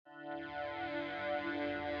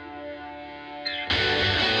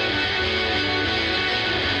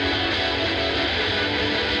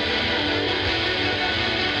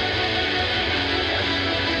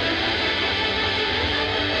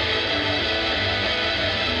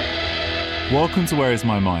Welcome to Where Is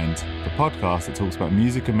My Mind, the podcast that talks about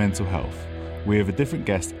music and mental health. We have a different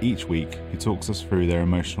guest each week who talks us through their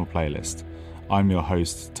emotional playlist. I'm your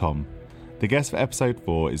host, Tom. The guest for episode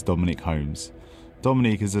 4 is Dominique Holmes.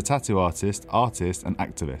 Dominique is a tattoo artist and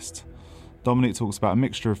activist. Dominique talks about a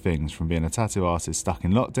mixture of things, from being a tattoo artist stuck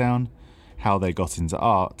in lockdown, how they got into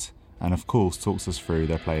art, and of course talks us through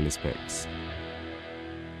their playlist picks.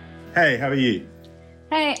 Hey, how are you?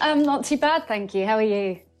 Hey, I'm not too bad, thank you. How are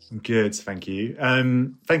you? I'm good, thank you.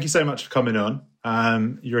 Thank you so much for coming on.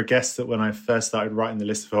 You're a guest that when I first started writing the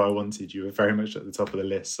list of who I wanted, you were very much at the top of the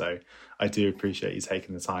list, so I do appreciate you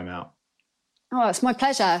taking the time out. Oh, it's my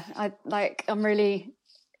pleasure. I'm really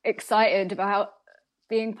excited about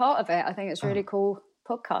being part of it. I think it's a really cool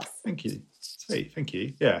podcast. Thank you. Sweet, thank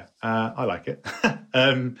you. Yeah, I like it.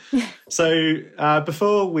 So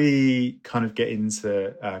before we kind of get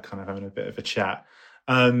into kind of having a bit of a chat,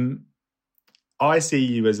 I see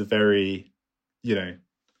you as a very,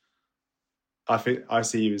 I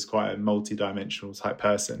see you as quite a multi-dimensional type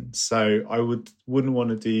person. So I wouldn't want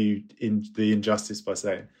to do the injustice by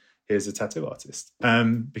saying, here's a tattoo artist,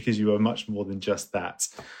 because you are much more than just that.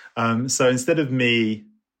 So instead of me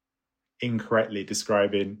incorrectly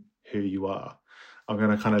describing who you are, I'm going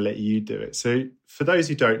to kind of let you do it. So for those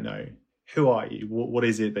who don't know, who are you? What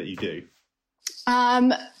is it that you do?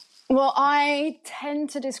 Well, I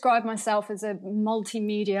tend to describe myself as a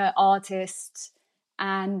multimedia artist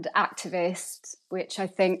and activist, which I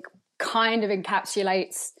think kind of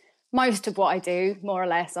encapsulates most of what I do, more or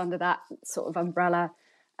less, under that sort of umbrella.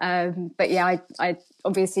 But yeah, I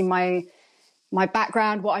obviously my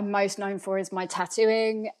background, what I'm most known for is my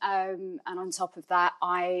tattooing. And on top of that,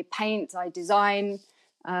 I paint, I design,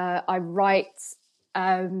 I write,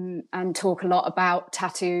 and talk a lot about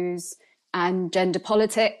tattoos and gender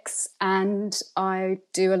politics. And I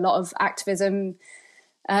do a lot of activism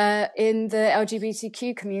in the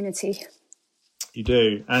LGBTQ community. You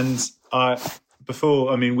do. And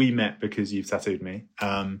we met because you've tattooed me.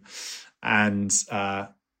 And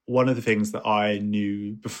one of the things that I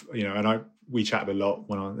knew, we chatted a lot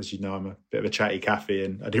as you know, I'm a bit of a chatty Cathy,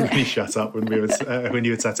 and I didn't really shut up when when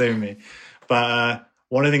you were tattooing me. But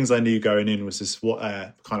one of the things I knew going in was just what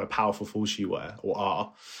a kind of powerful force you were or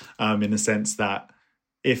are, in the sense that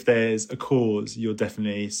if there's a cause, you're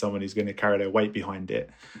definitely someone who's going to carry their weight behind it.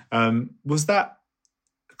 Was that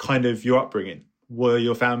kind of your upbringing? Were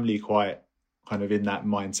your family quite kind of in that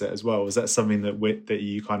mindset as well? Was that something that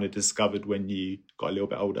you kind of discovered when you got a little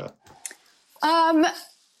bit older?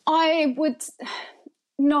 I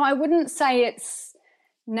wouldn't say it's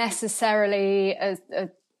necessarily a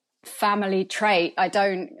family trait. I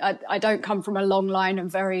don't come from a long line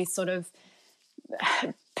of very sort of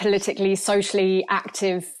politically, socially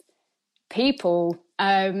active people.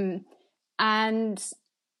 And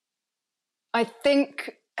I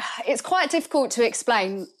think it's quite difficult to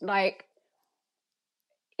explain. Like,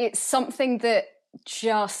 it's something that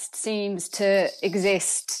just seems to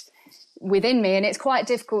exist within me, and it's quite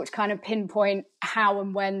difficult to kind of pinpoint how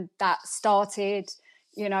and when that started.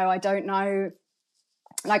 I don't know.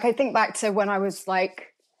 Like, I think back to when I was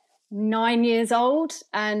like 9 years old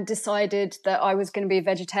and decided that I was going to be a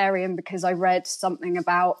vegetarian because I read something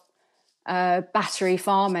about battery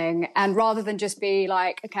farming. And rather than just be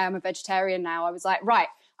like, okay, I'm a vegetarian now, I was like, right,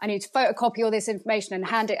 I need to photocopy all this information and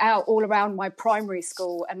hand it out all around my primary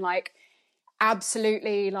school and like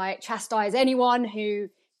absolutely like chastise anyone who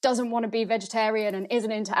doesn't want to be vegetarian and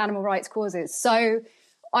isn't into animal rights causes. So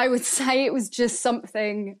I would say it was just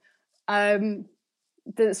something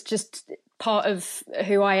that's just part of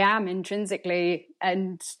who I am intrinsically.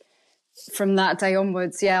 And from that day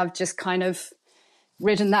onwards, I've just kind of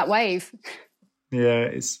ridden that wave. Yeah,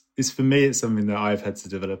 it's for me, it's something that I've had to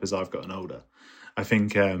develop as I've gotten older. I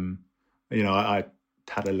think, I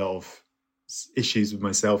had a lot of issues with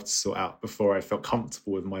myself to sort out before I felt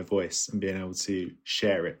comfortable with my voice and being able to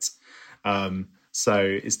share it. So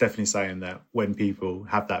it's definitely saying that when people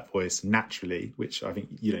have that voice naturally, which I think,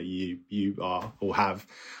 you are or have,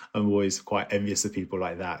 I'm always quite envious of people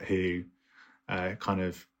like that who kind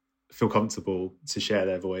of feel comfortable to share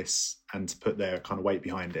their voice and to put their kind of weight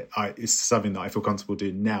behind it. It's something that I feel comfortable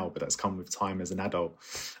doing now, but that's come with time as an adult,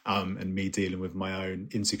 and me dealing with my own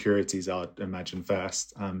insecurities, I'd imagine,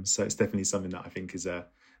 first. So it's definitely something that I think is a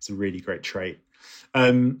really great trait.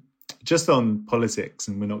 Just on politics,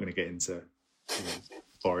 and we're not going to get into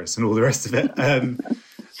Boris and all the rest of it.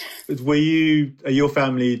 Are your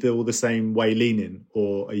family all the same way leaning,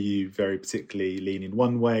 or are you very particularly leaning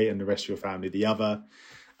one way and the rest of your family the other?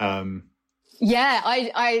 I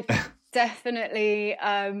definitely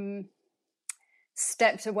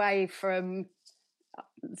stepped away from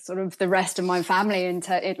sort of the rest of my family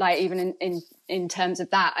like even in terms of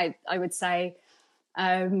that, I would say,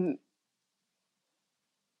 I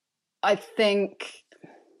think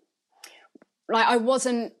like I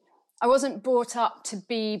wasn't brought up to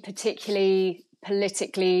be particularly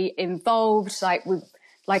politically involved.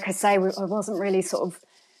 Like I say, I wasn't really sort of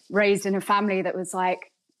raised in a family that was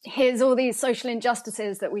like, here's all these social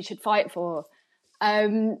injustices that we should fight for.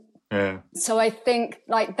 So I think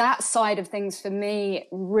like that side of things for me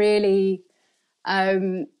really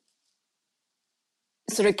sort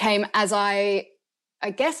of came as I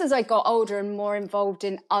guess as I got older and more involved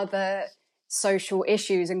in other social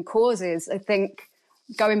issues and causes. I think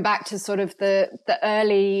going back to sort of the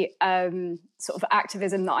early sort of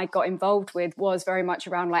activism that I got involved with was very much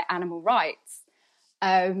around like animal rights.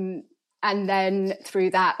 And then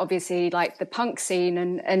through that, obviously, like the punk scene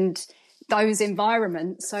and those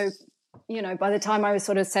environments. So, you know, by the time I was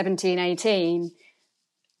sort of 17, 18,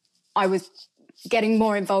 I was getting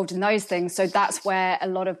more involved in those things. So that's where a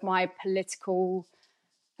lot of my political,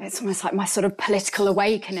 it's almost like my sort of political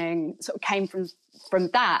awakening sort of came from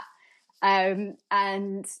that.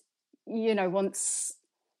 And, you know, once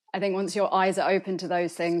your eyes are open to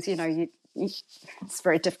those things, you know, it's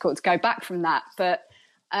very difficult to go back from that. But,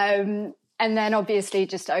 and then obviously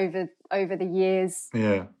just over the years,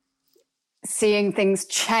 seeing things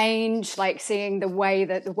change, like seeing the way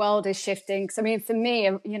that the world is shifting. Because I mean, for me,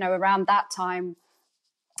 you know, around that time,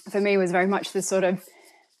 for me was very much the sort of,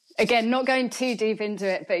 again, not going too deep into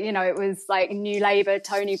it, but, you know, it was like New Labour,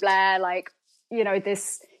 Tony Blair, like, you know,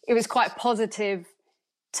 it was quite a positive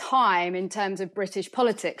time in terms of British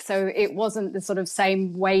politics. So it wasn't the sort of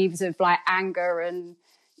same waves of like anger and,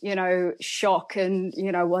 you know, shock and,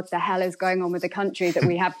 you know, what the hell is going on with the country that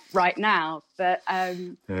we have right now. But,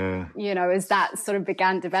 you know, as that sort of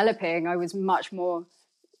began developing, I was much more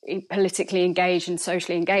politically engaged and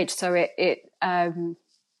socially engaged. So it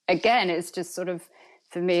again, it's just sort of,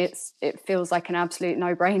 for me, it feels like an absolute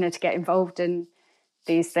no-brainer to get involved in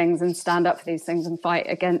these things and stand up for these things and fight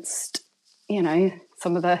against, you know,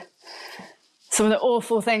 some of the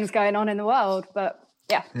awful things going on in the world. But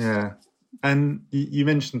yeah. And you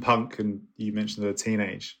mentioned punk and you mentioned the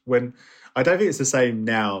teenage. When I don't think it's the same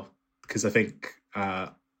now, because I think,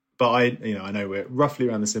 but I know we're roughly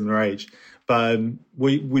around the similar age. But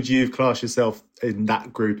would you class yourself in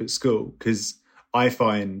that group at school? Because I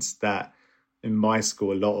find that in my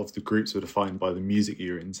school, a lot of the groups were defined by the music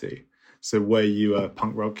you were into. So were you a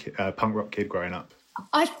punk rock kid growing up?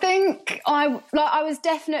 I think I was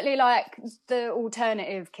definitely like the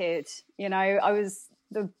alternative kid. You know, I was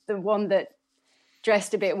the one that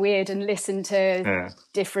dressed a bit weird and listened to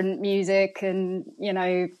different music, and you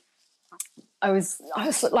know, I was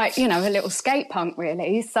like, you know, a little skate punk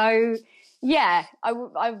really. So yeah, I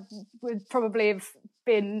would probably have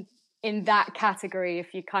been in that category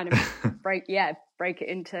if you kind of break it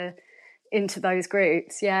into those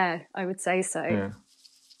groups. Yeah, I would say so. Yeah.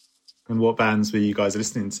 And what bands were you guys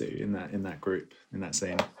listening to in that group, in that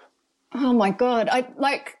scene? Oh my God. I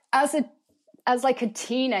like as a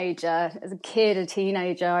teenager,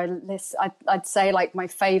 I'd say like my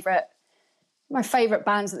favorite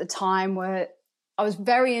bands at the time were, I was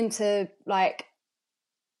very into like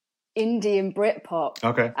indie and Britpop.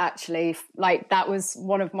 Okay. Actually, like that was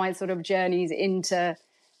one of my sort of journeys into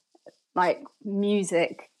like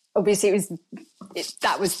music. Obviously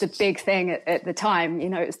that was the big thing at the time, you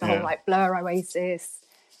know, it's the whole like Blur, Oasis.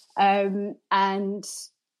 And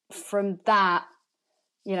from that,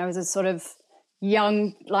 you know, as a sort of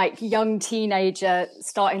young teenager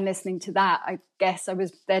starting listening to that, I guess I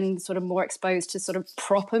was then sort of more exposed to sort of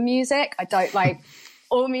proper music. I don't like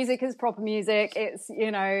all music is proper music. It's,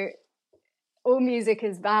 you know, all music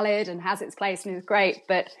is valid and has its place and is great.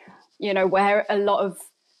 But, you know, where a lot of,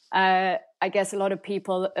 I guess a lot of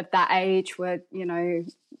people of that age were, you know,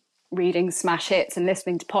 reading smash hits and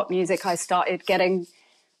listening to pop music, I started getting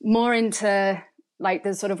more into like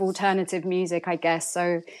the sort of alternative music, I guess.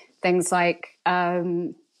 So things like, I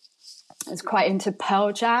was quite into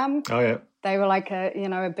Pearl Jam. Oh yeah. They were like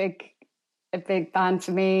a big band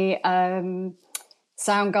for me. Soundgarden,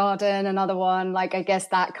 another one. Like, I guess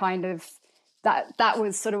that kind of, that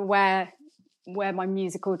was sort of where my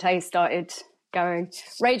musical taste started going.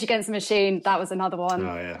 Rage Against the Machine, that was another one.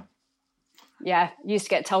 Oh yeah. Yeah, used to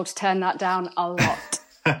get told to turn that down a lot.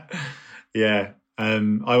 Yeah.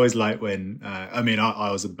 I always like when,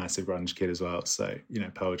 I was a massive grunge kid as well. So,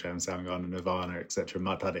 Pearl Jam, Soundgarden, Nirvana, etc.,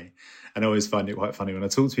 Mudhoney. And I always find it quite funny when I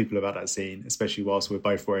talk to people about that scene, especially whilst we're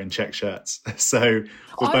both wearing check shirts. So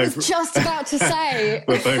I was just about to say.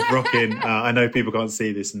 We're both rocking. I know people can't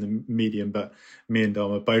see this in the medium, but me and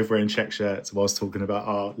Dom are both wearing check shirts whilst talking about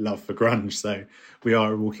our love for grunge. So we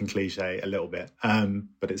are a walking cliche a little bit,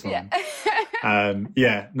 but it's fine.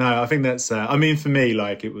 I think that's, for me,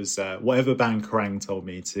 like it was whatever band Kerrang told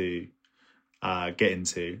me to get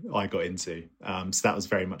into, I got into. So that was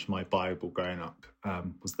very much my Bible growing up,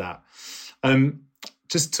 was that.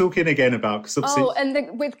 Just talking again about, because obviously... Oh,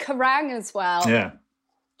 and with Kerrang as well. Yeah.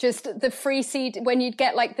 Just the free CD, when you'd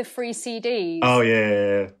get like the free CDs. Oh,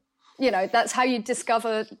 yeah. That's how you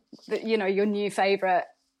discover, your new favourite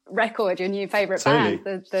record, your new favourite band,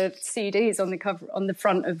 the CDs on the cover, on the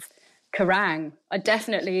front of Kerrang. I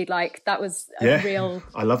definitely that was a real,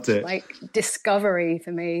 I loved it, discovery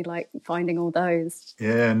for me, finding all those.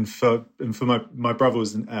 And for my brother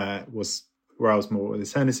was where I was more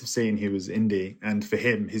alternative scene, he was indie, and for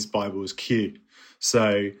him his Bible was Q.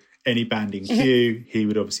 So any band in Q he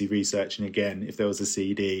would obviously research, and again if there was a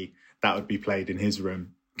CD that would be played in his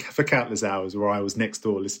room for countless hours, where I was next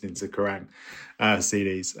door listening to Kerrang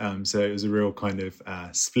CDs. So it was a real kind of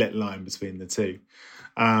split line between the two.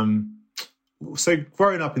 So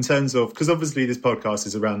growing up, in terms of, because obviously this podcast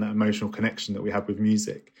is around that emotional connection that we have with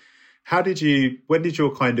music, when did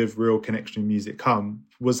your kind of real connection with music come?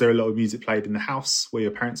 Was there a lot of music played in the house? Were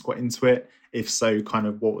your parents quite into it? If so, kind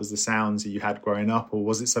of what was the sounds that you had growing up? Or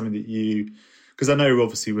was it something that because I know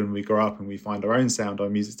obviously when we grow up and we find our own sound, our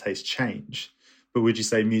music tastes change. But would you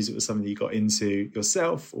say music was something that you got into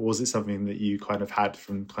yourself, or was it something that you kind of had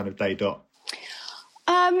from kind of day dot?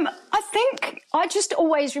 I think I just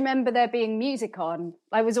always remember there being music on.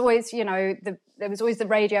 I was always, there was always the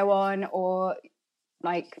radio on, or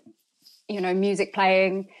music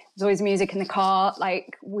playing. There's always music in the car.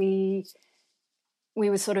 We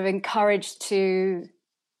were sort of encouraged to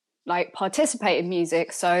participate in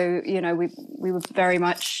music. So, we were very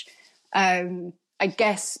much, I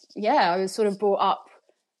guess, I was sort of brought up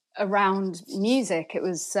around music. It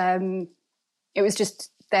was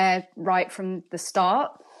just there right from the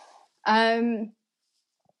start. In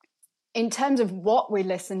terms of what we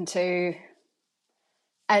listened to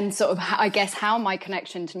and sort of, I guess, how my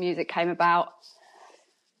connection to music came about,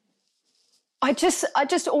 I just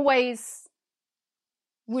always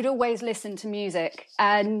would always listen to music.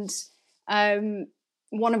 And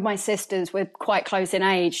one of my sisters, we're quite close in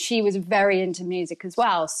age, she was very into music as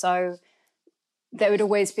well. So you would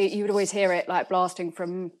always hear it blasting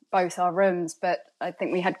from both our rooms, but I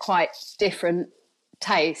think we had quite different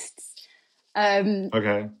tastes.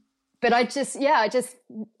 Okay. But I just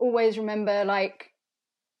always remember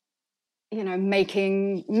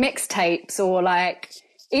making mixtapes, or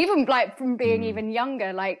even from being even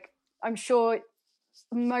younger, I'm sure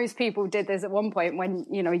most people did this at one point when,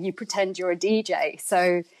 you pretend you're a DJ.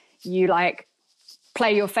 So you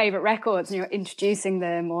play your favorite records and you're introducing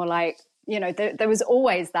them, or there was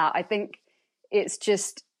always that. I think it was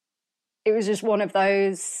just one of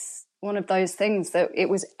those things that it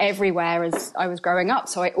was everywhere as I was growing up.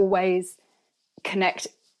 So I always connect,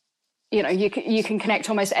 you can connect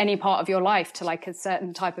almost any part of your life to a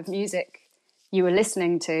certain type of music you were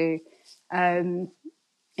listening to. And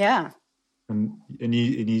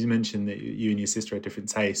you mentioned that you and your sister had different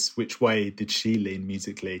tastes. Which way did she lean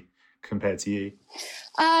musically compared to you?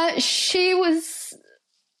 She was,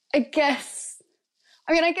 I guess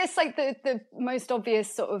the most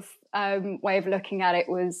obvious sort of way of looking at it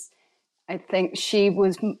was, I think she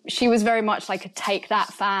was very much a Take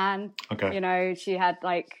That fan. Okay. She had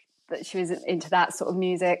that she was into that sort of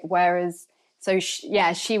music. Whereas,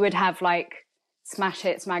 she would have Smash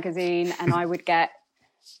Hits magazine, and I would get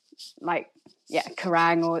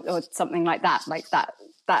Kerrang or something like that.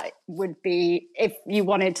 That would be, if you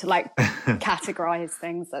wanted to categorize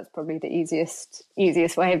things, that's probably the easiest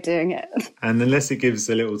way of doing it. And unless it gives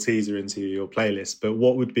a little teaser into your playlist, but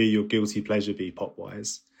what would be your guilty pleasure be pop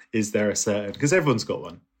wise? Is there a certain, because everyone's got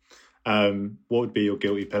one, what would be your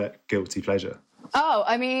guilty pleasure? Oh,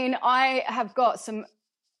 I have got some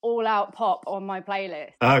all out pop on my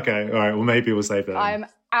playlist. Okay, all right, well maybe we'll save that. I'm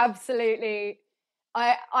absolutely,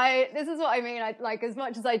 this is what I mean. As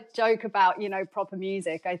much as I joke about, proper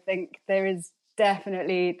music, I think there is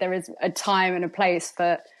a time and a place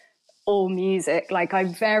for all music. I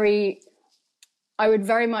would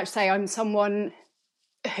very much say I'm someone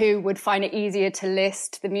who would find it easier to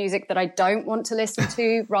list the music that I don't want to listen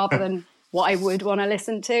to rather than what I would want to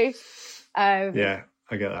listen to. Yeah,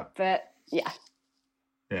 I get that. But yeah.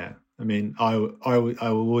 Yeah. I mean, I will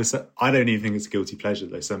always say, I don't even think it's a guilty pleasure,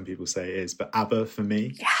 though some people say it is. But ABBA, for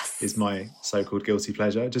me, is my so-called guilty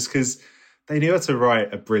pleasure, just because they knew how to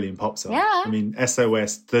write a brilliant pop song. Yeah. I mean,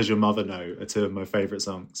 SOS, Does Your Mother Know are two of my favourite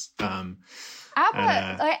songs. ABBA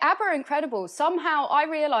are incredible. Somehow I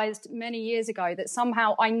realised many years ago that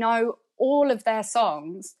somehow I know all of their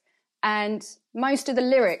songs and most of the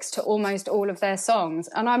lyrics to almost all of their songs.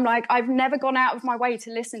 And I'm like, I've never gone out of my way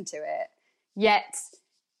to listen to it, yet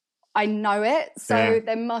I know it. So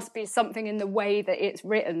there must be something in the way that it's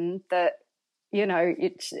written that, you know,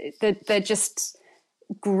 they're just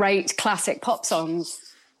great classic pop songs.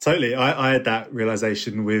 Totally. I had that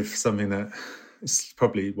realisation with something that is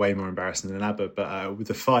probably way more embarrassing than ABBA, but with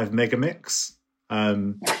the 5 Megamix,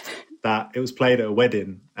 that it was played at a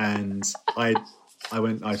wedding, and I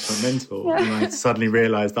went mental, and I suddenly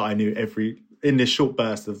realised that I knew in this short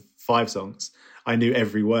burst of 5 songs, I knew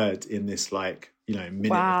every word in this, like, you know,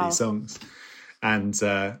 minute of these songs. And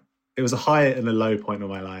it was a high and a low point of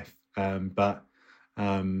my life. But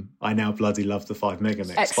I now bloody love the 5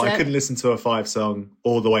 Megamix. Excellent. But I couldn't listen to a 5 song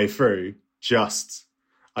all the way through.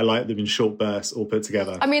 I like them in short bursts all put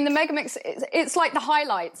together. I mean, the Megamix, it's like the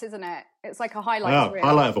highlights, isn't it? It's like a highlight reel.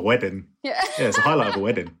 Highlight of a wedding. Yeah, it's a highlight of a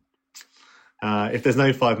wedding. If there's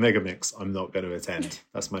no 5 Megamix, I'm not going to attend.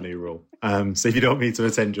 That's my new rule. So if you don't want me to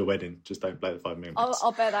attend your wedding, just don't play the 5 Megamix.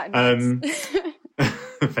 I'll bear that in mind.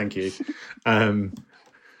 Thank you.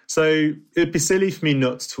 So it'd be silly for me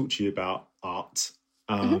not to talk to you about art,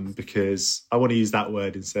 because I want to use that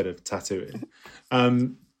word instead of tattooing.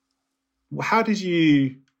 How did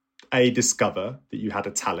you, discover that you had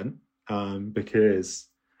a talent? Because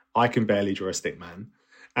I can barely draw a stick man.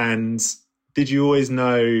 And did you always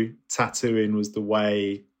know tattooing was the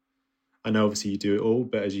way? I know obviously you do it all,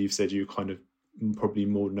 but as you've said, you're kind of probably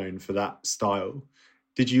more known for that style.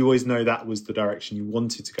 Did you always know that was the direction you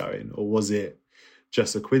wanted to go in? Or was it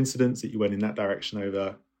just a coincidence that you went in that direction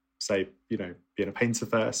over, say, you know, being a painter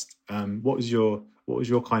first? What was your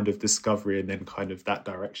kind of discovery and then kind of that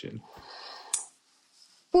direction?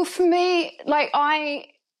 Well, for me, like, I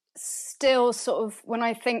still sort of, when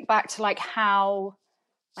I think back to like how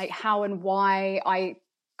and why I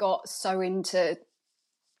got so into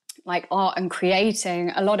like art and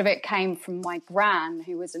creating, a lot of it came from my gran,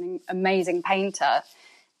 who was an amazing painter.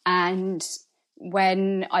 And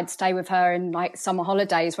when I'd stay with her in like summer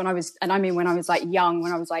holidays, when I was like young,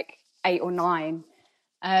 when I was like 8 or 9,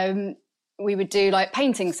 we would do like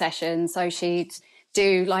painting sessions. So she'd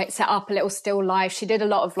do like set up a little still life. She did a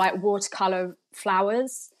lot of like watercolor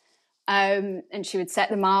flowers, and she would set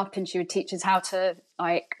them up, and she would teach us how to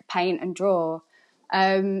like paint and draw.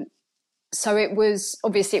 So it was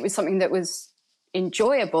something that was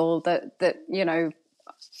enjoyable, that you know,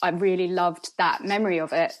 I really loved that memory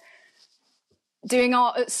of it. Doing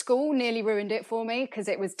art at school nearly ruined it for me because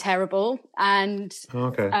it was terrible, and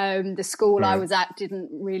the school I was at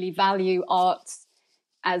didn't really value art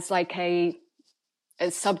as like a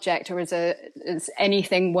subject or as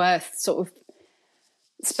anything worth sort of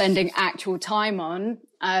spending actual time on.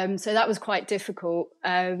 So that was quite difficult.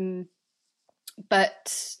 But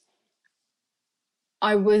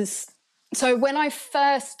I always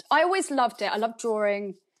loved it. I loved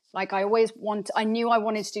drawing. Like I knew I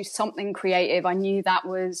wanted to do something creative. I knew that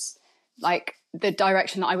was like the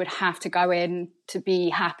direction that I would have to go in to be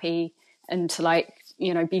happy and to like,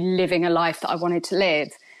 you know, be living a life that I wanted to live.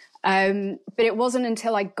 But it wasn't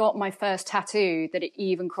until I got my first tattoo that it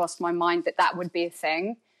even crossed my mind that would be a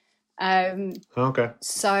thing.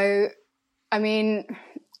 So, I mean,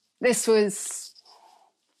 this was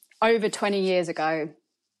over 20 years ago.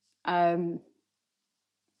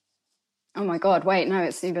 Oh my God, wait, no,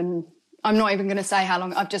 I'm not even going to say how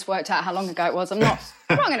long. I've just worked out how long ago it was. I'm not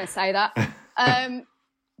going to say that.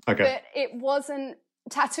 But it wasn't,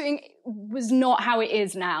 tattooing was not how it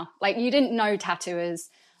is now. Like, you didn't know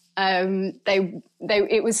tattooers.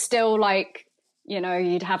 It was still like, you know,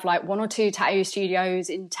 you'd have like 1 or 2 tattoo studios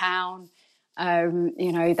in town,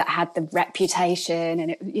 you know, that had the reputation,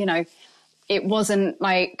 and it, you know, it wasn't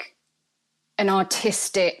like an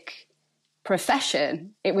artistic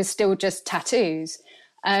profession. It was still just tattoos.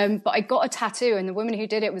 But I got a tattoo, and the woman who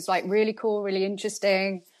did it was like really cool, really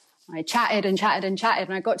interesting. I chatted and chatted and chatted,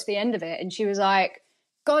 and I got to the end of it, and she was like,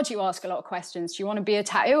 God, you ask a lot of questions. Do you want to be a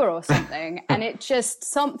tattooer or something? And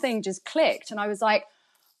something just clicked. And I was like,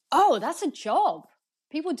 oh, that's a job.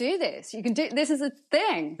 People do this. You can do, this is a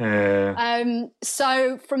thing.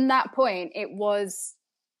 So from that point, it was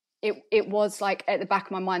like at the back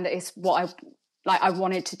of my mind that it's what I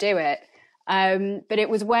wanted to do it. But it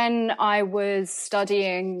was when I was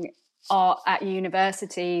studying art at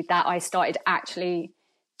university that I started actually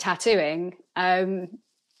tattooing. And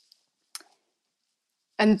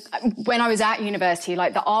when I was at university,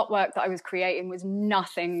 like the artwork that I was creating was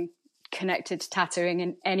nothing connected to tattooing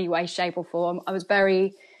in any way, shape or form. I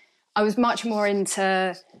was much more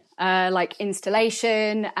into like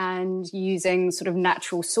installation and using sort of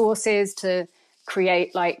natural sources to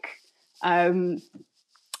create like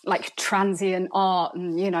transient art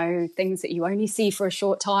and, you know, things that you only see for a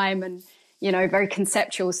short time and, you know, very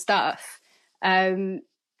conceptual stuff. And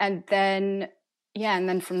then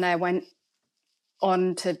from there went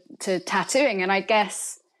on to tattooing. And I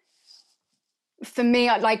guess for me,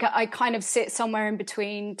 I kind of sit somewhere in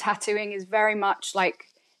between. Tattooing is very much like,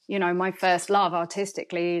 you know, my first love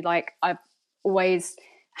artistically. Like I've always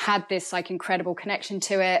had this like incredible connection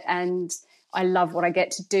to it, and I love what I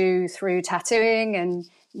get to do through tattooing, and,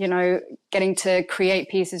 you know, getting to create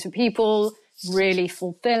pieces for people, really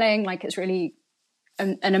fulfilling. Like it's really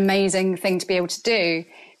an amazing thing to be able to do.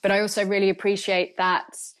 But I also really appreciate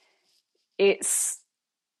that it's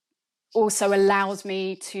also allows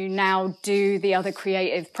me to now do the other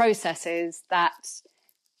creative processes that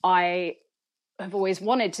I have always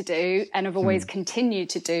wanted to do and have always continued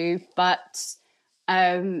to do, but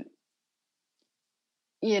you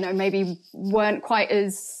know, maybe weren't quite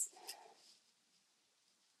as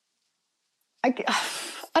I don't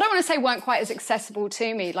want to say weren't quite as accessible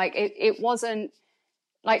to me. Like it wasn't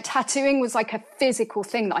like tattooing was like a physical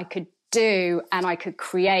thing that I could do and I could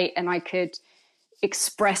create and I could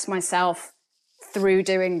express myself through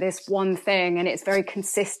doing this one thing, and it's very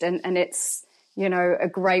consistent and it's, you know, a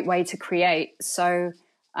great way to create. So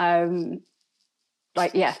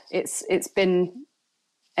it's been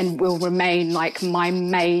and will remain like my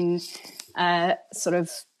main sort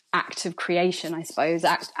of act of creation, I suppose,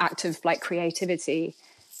 act of like creativity.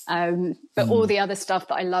 But all the other stuff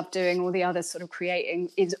that I love doing, all the other sort of creating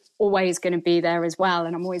is always going to be there as well.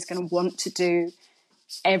 And I'm always going to want to do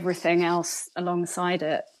everything else alongside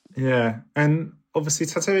it. Yeah. And obviously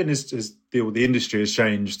tattooing is the industry has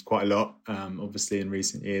changed quite a lot, obviously in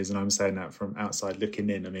recent years. And I'm saying that from outside looking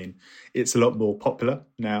in. I mean, it's a lot more popular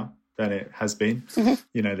now than it has been. Mm-hmm.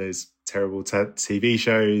 You know, there's terrible TV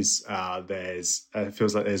shows. It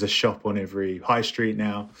feels like there's a shop on every high street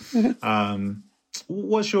now. Mm-hmm.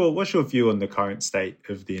 What's your view on the current state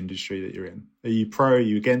of the industry that you're in? Are you pro? Are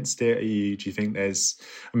you against it? Do you think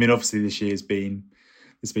obviously this year there's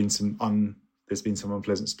been some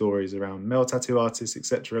unpleasant stories around male tattoo artists,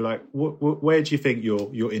 etc. Like, where do you think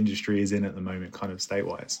your industry is in at the moment, kind of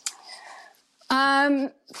state-wise?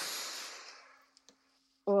 And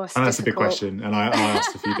that's a big question, and I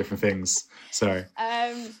asked a few different things. So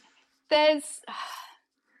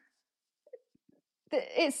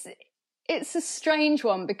it's a strange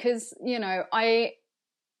one because, you know, I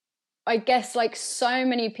guess like so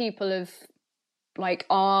many people of like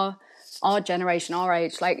our generation, our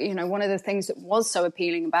age, like, you know, one of the things that was so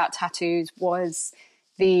appealing about tattoos was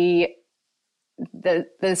the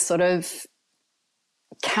sort of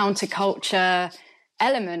counterculture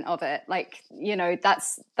element of it. Like, you know,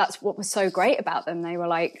 that's what was so great about them. They were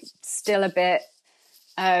like still a bit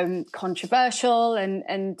controversial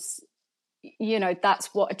and you know,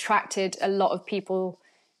 that's what attracted a lot of people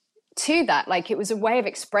to that. Like it was a way of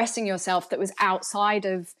expressing yourself that was outside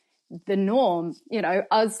of the norm. You know,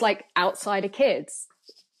 us like outsider kids,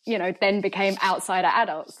 you know, then became outsider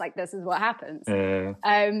adults. Like this is what happens.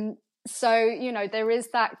 So, you know, there is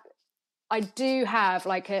that. I do have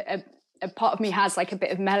like a part of me has like a bit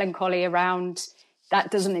of melancholy around that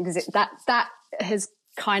doesn't exist. That has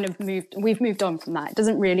kind of we've moved on from that. It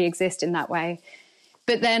doesn't really exist in that way.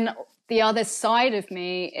 But then the other side of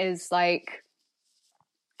me is like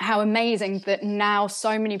how amazing that now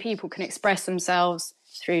so many people can express themselves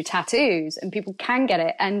through tattoos and people can get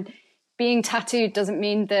it. And being tattooed doesn't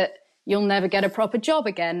mean that you'll never get a proper job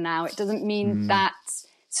again now. It doesn't mean that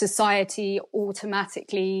society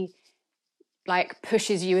automatically like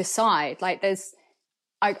pushes you aside. Like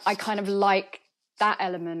I kind of like that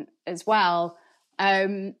element as well.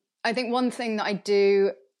 I think one thing that I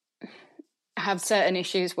do have certain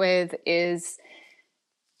issues with is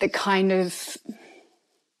the kind of,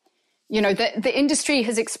 you know, the industry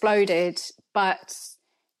has exploded, but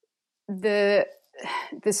the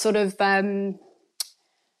sort of I don't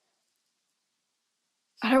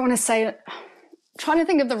want to say, I'm trying to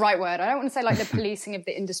think of the right word. I don't want to say like the policing of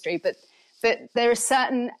the industry, but there are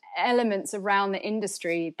certain elements around the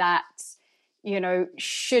industry that, you know,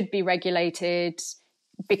 should be regulated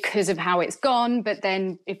because of how it's gone. But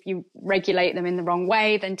then if you regulate them in the wrong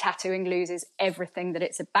way, then tattooing loses everything that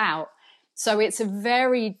it's about. So it's a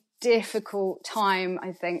very difficult time,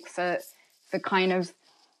 I think, for kind of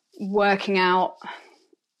working out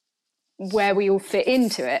where we all fit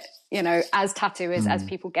into it, you know, as tattooers, as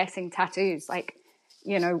people getting tattoos. Like,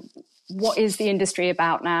 you know, what is the industry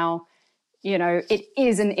about now? You know, it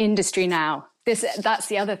is an industry now. That's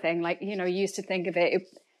the other thing. Like, you know, you used to think of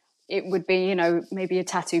it would be, you know, maybe a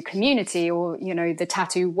tattoo community or, you know, the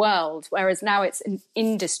tattoo world, whereas now it's an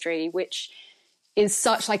industry, which is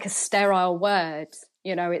such like a sterile word.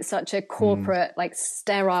 You know, it's such a corporate, like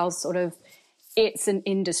sterile sort of, it's an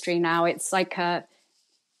industry now. It's like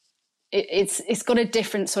it's got a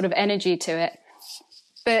different sort of energy to it.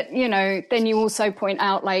 But, you know, then you also point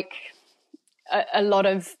out like a lot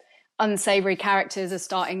of unsavory characters are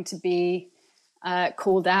starting to be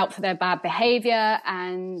called out for their bad behavior.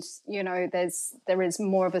 And, you know, there is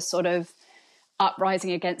more of a sort of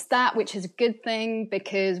uprising against that, which is a good thing,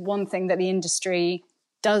 because one thing that the industry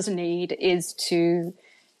does need is to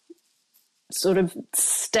sort of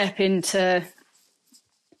step into,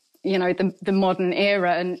 you know, the modern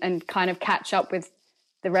era and kind of catch up with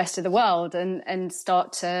the rest of the world and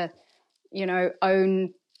start to, you know,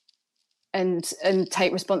 own and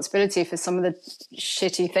take responsibility for some of the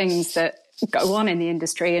shitty things that go on in the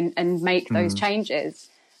industry and make those changes.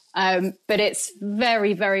 But it's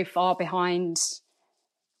very, very far behind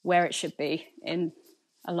where it should be in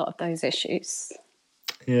a lot of those issues.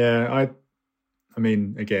 Yeah, I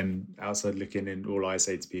mean, again, outside looking in, all I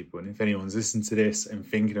say to people, and if anyone's listening to this and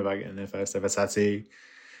thinking about getting their first ever tattoo,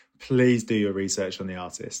 please do your research on the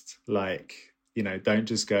artist. Like, you know, don't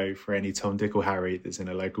just go for any Tom, Dick or Harry that's in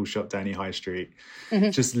a local shop down your high street.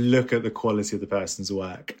 Just look at the quality of the person's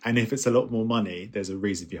work. And if it's a lot more money, there's a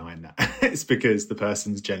reason behind that. It's because the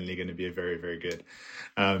person's generally going to be very, very good.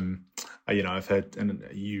 You know, I've heard, and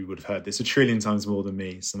you would have heard this a trillion times more than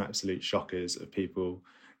me, some absolute shockers of people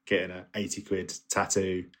getting a 80 quid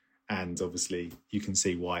tattoo. And obviously you can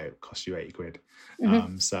see why it costs you 80 quid.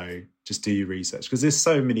 So just do your research, because there's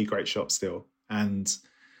so many great shops still. And,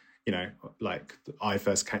 you know, like I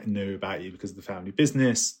first knew about you because of the family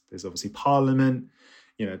business. There's obviously Parliament.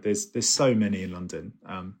 You know, there's so many in London.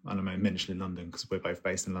 And I'm mentioning London because we're both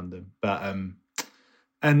based in London. But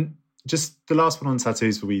and just the last one on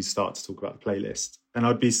tattoos before we start to talk about the playlist. And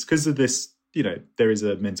I'd be, because of this, you know, there is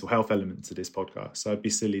a mental health element to this podcast. So I'd be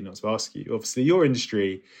silly not to ask you. Obviously, your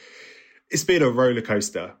industry, it's been a roller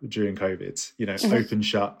coaster during COVID. You know, open,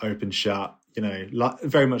 shut. You know,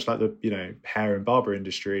 very much like the, you know, hair and barber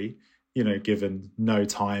industry. You know, given no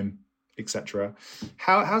time, etc.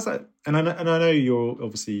 How's that? And I know you're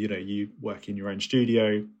obviously, you know, you work in your own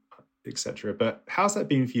studio, etc. But how's that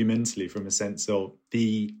been for you mentally, from a sense of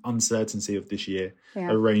the uncertainty of this year,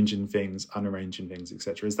 arranging things, unarranging things,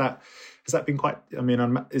 etc. Has that been quite? I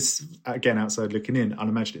mean, it's again outside looking in. I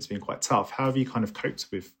imagine it's been quite tough. How have you kind of coped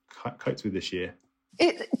with this year?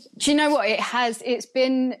 Do you know what it has? It's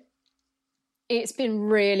been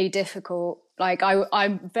really difficult. Like I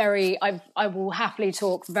will happily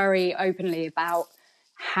talk very openly about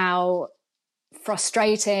how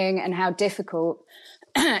frustrating and how difficult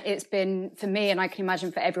it's been for me, and I can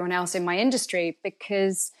imagine for everyone else in my industry,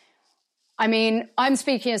 because I mean, I'm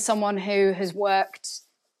speaking as someone who has worked,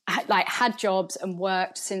 like had jobs and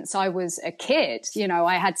worked since I was a kid. You know,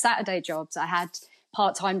 I had Saturday jobs, I had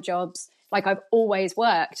part-time jobs, like I've always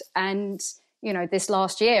worked. And, you know, this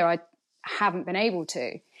last year I haven't been able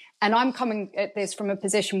to. And I'm coming at this from a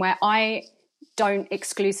position where I don't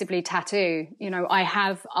exclusively tattoo. You know, I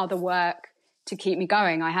have other work to keep me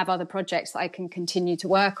going. I have other projects that I can continue to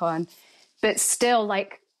work on. But still,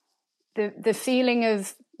 like the feeling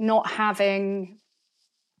of not having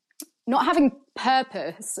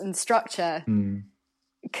purpose and structure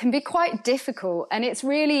can be quite difficult. And it's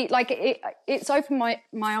really like it's opened my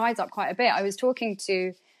eyes up quite a bit. I was talking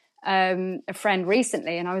to a friend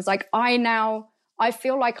recently, and I was like, I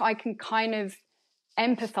feel like I can kind of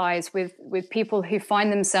empathize with people who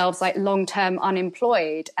find themselves like long-term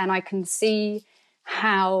unemployed, and I can see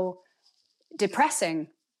how depressing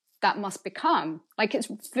that must become. Like it's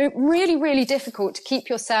really, really difficult to keep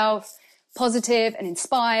yourself positive and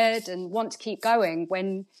inspired and want to keep going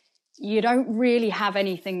when you don't really have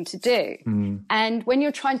anything to do. And when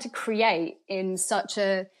you're trying to create in such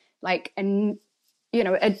a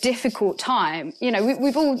difficult time, you know,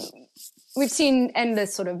 we've seen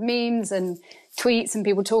endless sort of memes and tweets and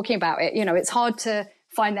people talking about it. You know, it's hard to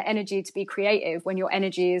find the energy to be creative when your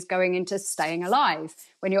energy is going into staying alive,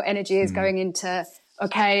 when your energy is going into,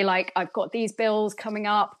 okay, like I've got these bills coming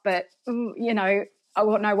up, but, you know, I've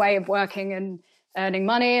got no way of working and earning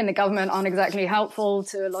money, and the government aren't exactly helpful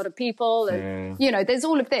to a lot of people. And, you know, there's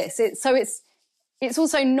all of this. It's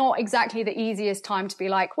also not exactly the easiest time to be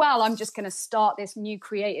like, well, I'm just going to start this new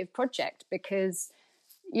creative project, because,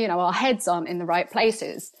 you know, our heads aren't in the right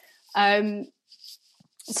places.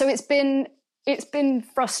 So it's been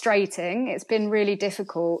frustrating. It's been really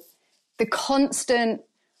difficult. The constant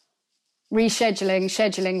rescheduling,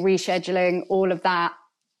 all of that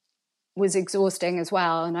was exhausting as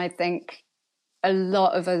well. And I think a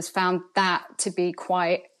lot of us found that to be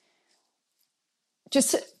quite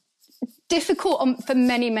just difficult for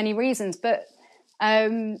many, many reasons. But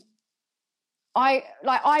I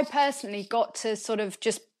personally got to sort of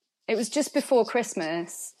it was just before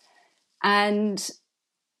Christmas and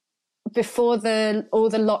before all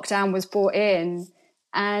the lockdown was brought in.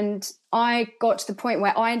 And I got to the point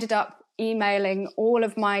where I ended up emailing all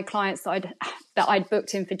of my clients that I'd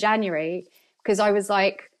booked in for January, because I was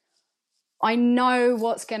like, I know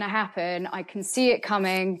what's going to happen. I can see it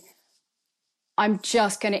coming. I'm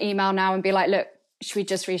just going to email now and be like, look, should we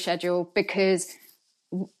just reschedule? Because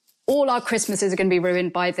all our Christmases are going to be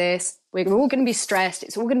ruined by this. We're all going to be stressed.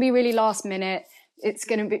 It's all going to be really last minute. It's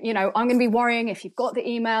going to be, I'm going to be worrying if you've got the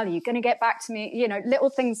email, you're going to get back to me. The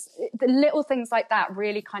little things like that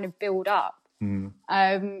really kind of build up.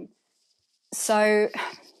 So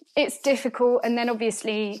it's difficult. And then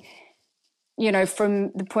obviously,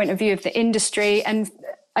 from the point of view of the industry, and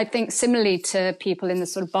I think similarly to people in the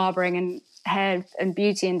sort of barbering and hair and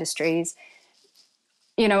beauty industries,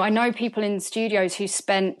 I know people in studios who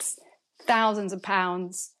spent thousands of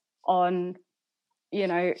pounds on,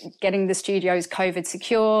 getting the studios COVID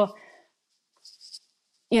secure,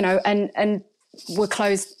 and were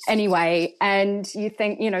closed anyway. And you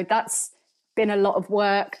think, that's been a lot of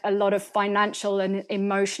work, a lot of financial and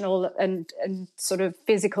emotional and sort of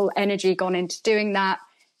physical energy gone into doing that.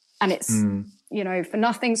 And it's, for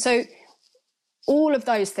nothing. So all of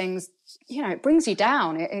those things, it brings you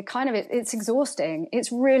down. It's exhausting.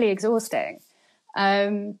 It's really exhausting.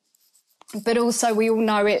 But also we all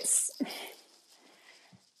know it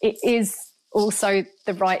is also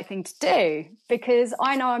the right thing to do, because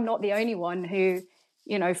I know I'm not the only one who,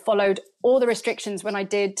 followed all the restrictions when I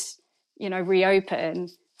did, reopen,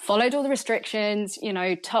 followed all the restrictions,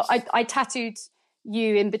 I tattooed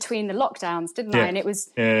you in between the lockdowns, didn't I? And it was,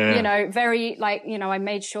 very I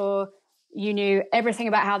made sure you knew everything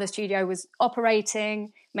about how the studio was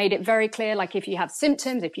operating, made it very clear, if you have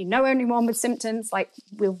symptoms, if you know anyone with symptoms,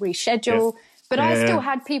 we'll reschedule. But I still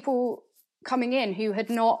had people coming in who had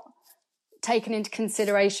not taken into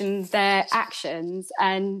consideration their actions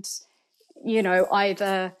and,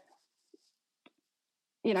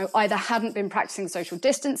 either hadn't been practicing social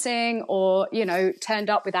distancing or, turned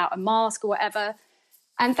up without a mask or whatever.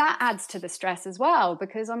 And that adds to the stress as well,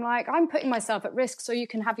 because I'm like, I'm putting myself at risk so you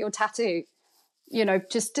can have your tattoo,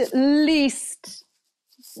 just at least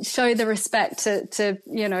show the respect to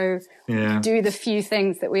do the few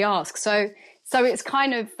things that we ask. So it's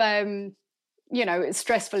kind of, it's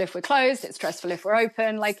stressful if we're closed. It's stressful if we're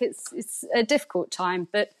open. It's a difficult time,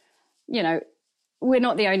 but, we're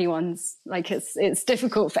not the only ones. It's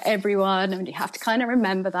difficult for everyone, and you have to kind of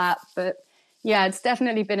remember that. But yeah, it's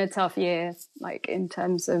definitely been a tough year, in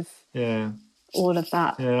terms of all of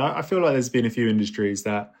that. Yeah, I feel like there's been a few industries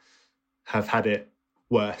that have had it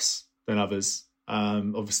worse than others.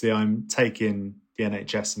 Obviously, I'm taking the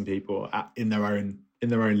NHS and people in their own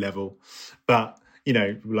level, but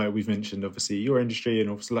like we've mentioned, obviously your industry,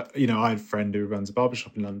 and also I had a friend who runs a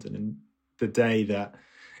barbershop in London, and the day that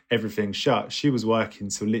everything shut, she was working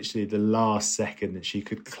till literally the last second that she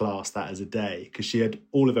could class that as a day, because she had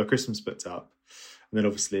all of her Christmas booked up, and then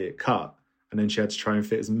obviously it cut, and then she had to try and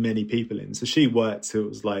fit as many people in. So she worked till it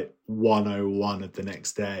was 1:01 of the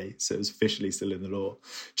next day, so it was officially still in the law,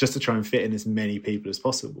 just to try and fit in as many people as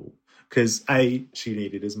possible, because A, she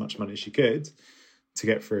needed as much money as she could to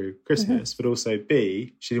get through Christmas, but also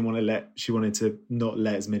B, she wanted to not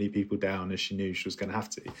let as many people down as she knew she was going to have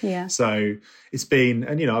to. Yeah. So it's been,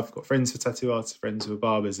 and I've got friends who are tattoo artists, friends who are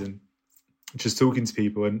barbers, and just talking to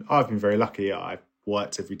people, and I've been very lucky. I've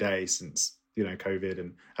worked every day since, COVID,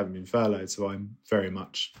 and haven't been furloughed. So I'm very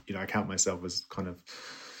much, I count myself as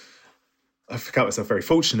very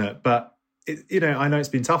fortunate, but I know it's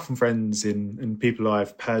been tough on friends and people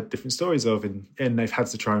I've heard different stories of, and they've had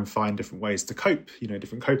to try and find different ways to cope,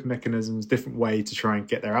 different coping mechanisms, different way to try and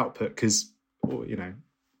get their output, because, what you're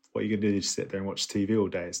going to do is just sit there and watch TV all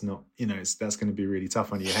day. It's not, that's going to be really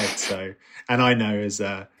tough on your head. So, and I know as,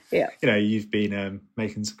 you've been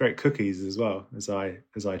making some great cookies as well as I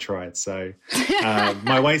tried. So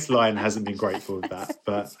my waistline hasn't been grateful with that,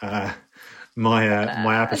 but my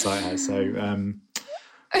appetite has. So,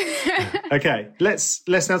 okay, let's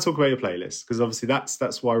now talk about your playlist, because obviously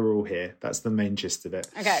that's why we're all here. That's the main gist of it.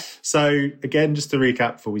 Okay. So again, just to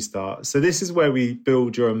recap before we start. So this is where we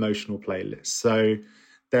build your emotional playlist. So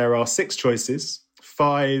there are 6 choices,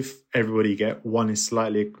 5, everybody get. 1 is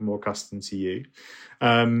slightly more accustomed to you.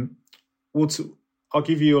 I'll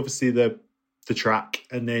give you obviously the track,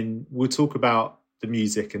 and then we'll talk about the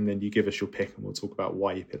music, and then you give us your pick, and we'll talk about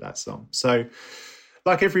why you picked that song. So,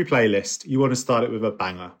 like every playlist, you want to start it with a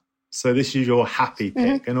banger. So this is your happy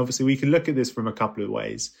pick, and obviously we can look at this from a couple of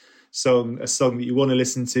ways. So a song that you want to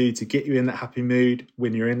listen to get you in that happy mood.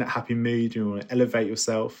 When you're in that happy mood, you want to elevate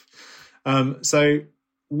yourself. So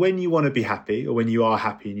when you want to be happy, or when you are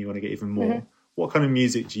happy and you want to get even more, what kind of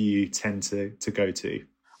music do you tend to go to?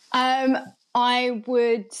 I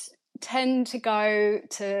would tend to go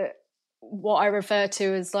to what I refer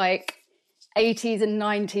to as like 80s and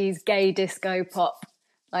 90s gay disco pop,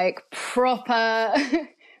 like proper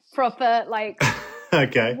like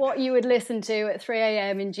okay, what you would listen to at 3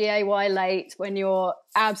 a.m. in GAY late when you're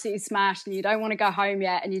absolutely smashed and you don't want to go home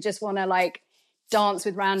yet and you just want to like dance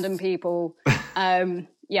with random people.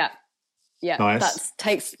 Yeah, nice.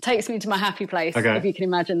 That takes me to my happy place, if you can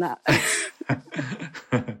imagine that.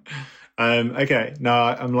 Okay, no,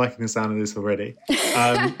 I'm liking the sound of this already.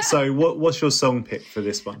 So what's your song pick for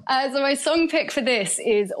this one? So my song pick for this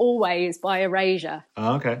is Always by Erasure.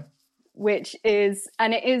 Oh, okay. Which is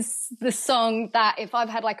the song that if I've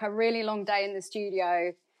had like a really long day in the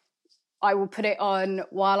studio, I will put it on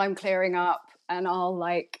while I'm clearing up, and I'll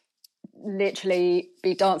like literally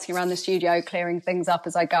be dancing around the studio, clearing things up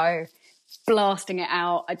as I go, blasting it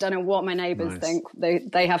out. I don't know what my neighbours think.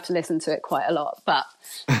 They have to listen to it quite a lot. But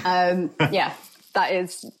yeah, that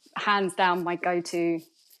is hands down my go-to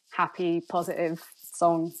happy, positive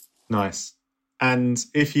song. Nice. And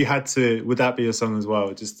if you had to, would that be your song as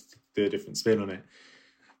well? Just do a different spin on it.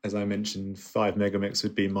 As I mentioned, 5 Megamix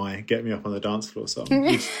would be my Get Me Up on the Dance Floor song.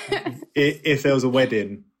 If there was a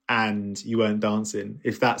wedding and you weren't dancing,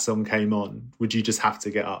 if that song came on, would you just have to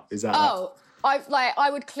get up? Is that I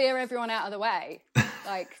would clear everyone out of the way.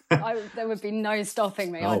 Like there would be no stopping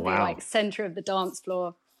me. I'd be like centre of the dance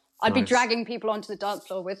floor. I'd be dragging people onto the dance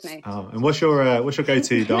floor with me. Oh, and what's your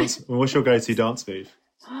go-to dance? What's your go-to dance move?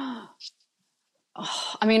 I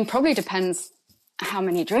mean, probably depends how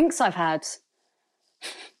many drinks I've had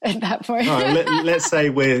at that point. All right, let's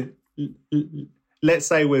say we're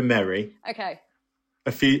merry. Okay.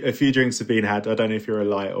 A few drinks have been had. I don't know if you're a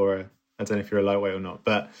lightweight or not,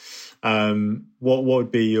 but what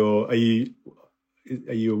would be your? Are you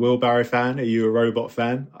a wheelbarrow fan? Are you a robot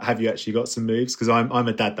fan? Have you actually got some moves? Because I'm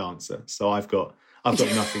a dad dancer, so I've got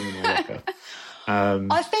nothing in my locker.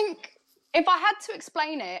 I think if I had to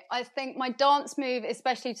explain it, I think my dance move,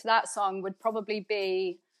 especially to that song, would probably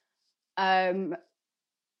be I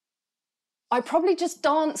probably just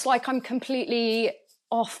dance like I'm completely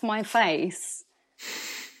off my face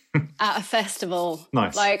at a festival.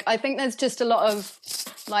 Nice. Like, I think there's just a lot of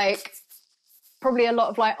like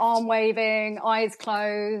arm waving, eyes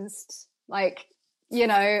closed, like, you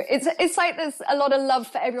know, it's like there's a lot of love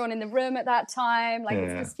for everyone in the room at that time. Like,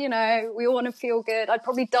 It's just, you know, we all want to feel good. I'd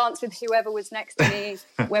probably dance with whoever was next to me,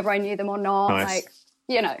 whether I knew them or not. Nice. Like,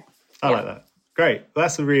 you know. I like that. Great. Well,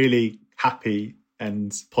 that's a really happy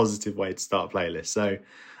and positive way to start a playlist. So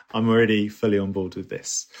I'm already fully on board with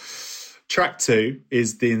this. Track 2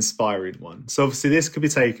 is the inspiring one. So obviously this could be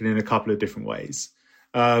taken in a couple of different ways.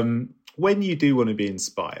 When you do want to be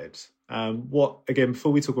inspired,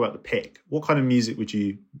 before we talk about the pick, what kind of music would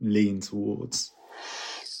you lean towards?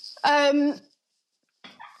 Well,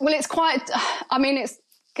 it's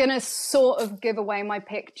going to sort of give away my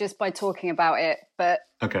pick just by talking about it, but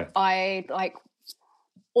okay. I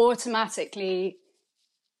automatically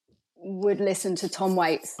would listen to Tom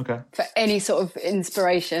Waits for any sort of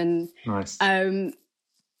inspiration. Nice. For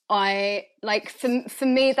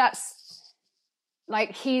me, that's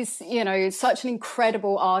like, he's, you know, such an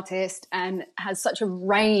incredible artist and has such a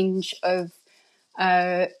range of,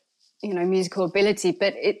 musical ability,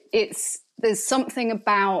 but there's something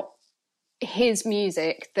about his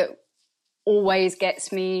music that always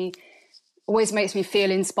makes me feel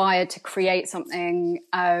inspired to create something.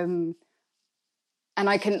 And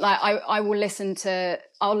I can I'll listen to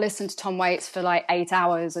Tom Waits for like 8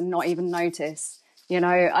 hours and not even notice. You know,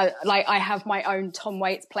 I have my own Tom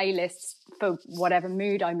Waits playlists for whatever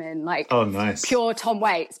mood I'm in. Like, oh, nice, pure Tom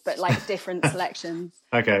Waits, but like different selections.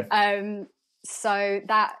 Okay. So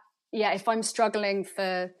that, yeah, if I'm struggling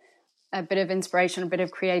for a bit of inspiration, a bit of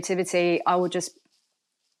creativity, I'll just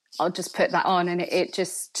put that on, and it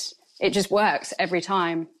just works every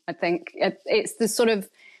time. I think it's the sort of,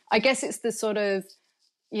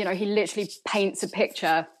 you know, he literally paints a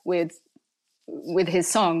picture with his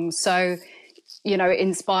songs. So, you know, it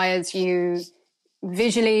inspires you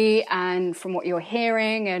visually and from what you're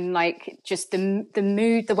hearing, and like just the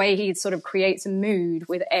mood, the way he sort of creates a mood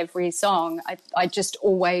with every song. I just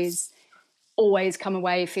always come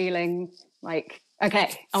away feeling like,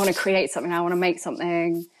 okay, I want to create something, I want to make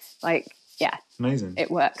something. Like, yeah, amazing,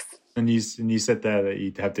 it works. And you said there that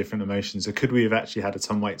you'd have different emotions. So could we have actually had a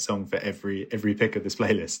Tom Waits song for every pick of this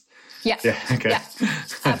playlist? Yeah. Yeah. Okay. Yeah,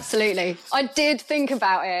 absolutely. I did think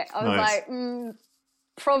about it. I was like,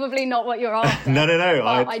 probably not what you're after. No.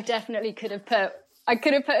 I definitely could have put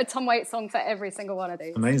a Tom Waits song for every single one of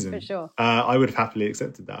these. Amazing. For sure. I would have happily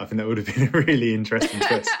accepted that. I think that would have been a really interesting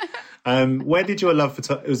twist. Where did your love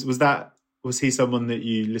for was he someone that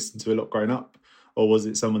you listened to a lot growing up, or was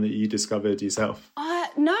it someone that you discovered yourself?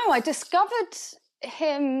 No, I discovered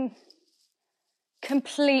him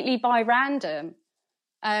completely by random.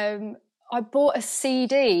 I bought a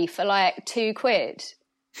CD for like £2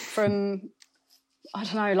 from, I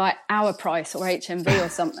don't know, like Our Price or HMV or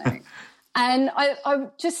something. And I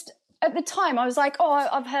just, at the time, I was like, oh,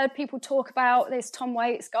 I've heard people talk about this Tom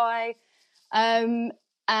Waits guy. And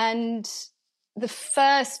the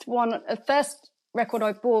first record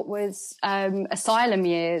I bought was Asylum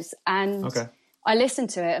Years. And I listened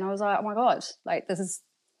to it and I was like, oh my God, like, this is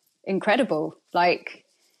incredible. Like,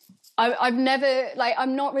 I've never, like,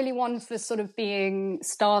 I'm not really one for sort of being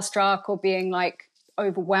starstruck or being like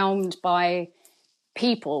overwhelmed by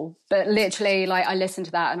people, but literally, like, I listened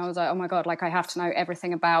to that and I was like, oh my God, like, I have to know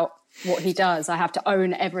everything about what he does. I have to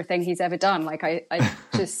own everything he's ever done. Like, I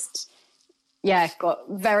just, got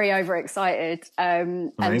very overexcited,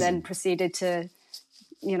 and then proceeded to,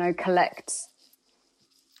 collect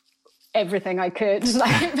everything I could,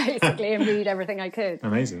 like, basically, and read everything I could.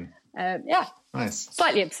 Amazing. Nice.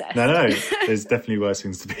 Slightly obsessed. No. There's definitely worse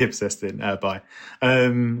things to be obsessed by.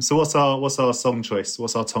 So what's our song choice?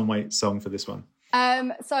 What's our Tom Waits song for this one?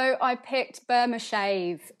 So I picked Burma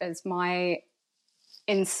Shave as my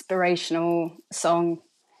inspirational song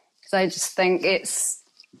because I just think it's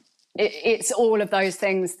all of those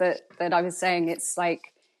things that I was saying. It's like,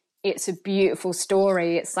 it's a beautiful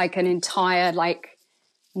story. It's like an entire like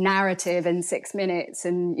narrative in 6 minutes,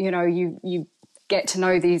 and you get to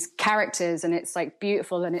know these characters, and it's like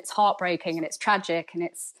beautiful, and it's heartbreaking, and it's tragic, and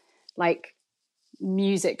it's like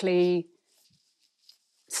musically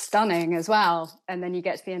stunning as well. And then you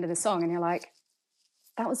get to the end of the song and you're like,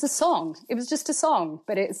 that was a song. It was just a song,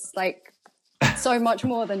 but it's like so much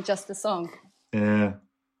more than just a song. Yeah.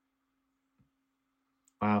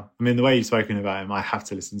 Wow. I mean, the way you've spoken about him, I have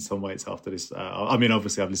to listen to Tom Waits after this. I mean,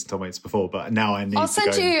 obviously I've listened to Tom Waits before, but now I need I'll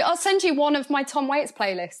send you one of my Tom Waits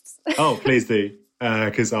playlists. Oh, please do.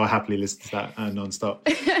 Because I'll happily listen to that non-stop.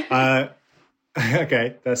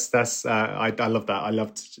 Okay. That's I love that.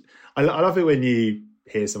 I love it when you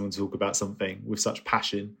hear someone talk about something with such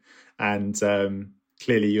passion, and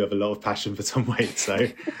clearly you have a lot of passion for Tom Waits, so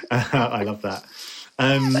I love that.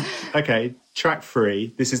 Okay, track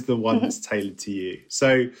 3. This is the one that's tailored to you.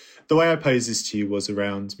 So the way I posed this to you was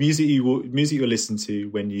around music you're listening to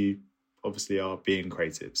when you obviously are being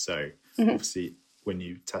creative. So obviously when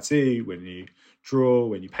you tattoo, when you draw,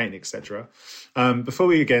 when you paint, etc. Before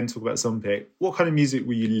we again talk about song pick, what kind of music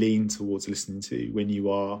will you lean towards listening to when you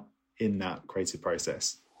are in that creative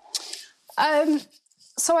process?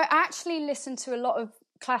 So I actually listen to a lot of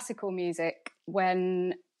classical music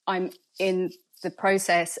when I'm in the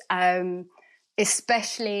process,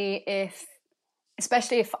 especially if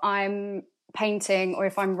I'm painting or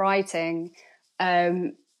if I'm writing.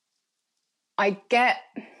 I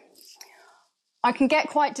can get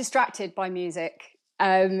quite distracted by music,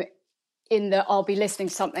 in that I'll be listening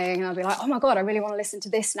to something and I'll be like, oh my God, I really want to listen to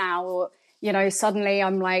this now. Or, suddenly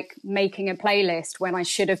I'm like making a playlist when I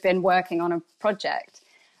should have been working on a project.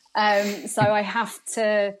 So I have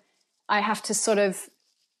to sort of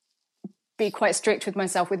be quite strict with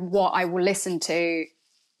myself with what I will listen to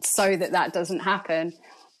so that doesn't happen.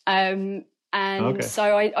 So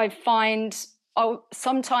I find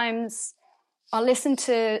sometimes I'll listen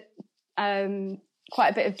to quite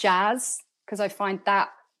a bit of jazz, because I find that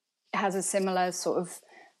has a similar sort of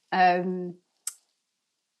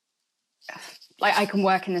like I can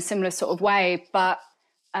work in a similar sort of way, but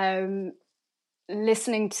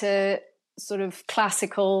listening to sort of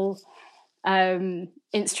classical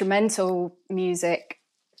instrumental music,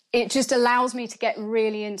 it just allows me to get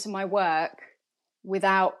really into my work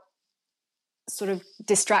without sort of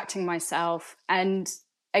distracting myself. And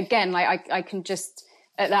again, like I can just,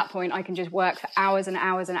 at that point, I can just work for hours and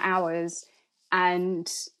hours and hours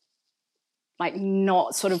and like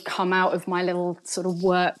not sort of come out of my little sort of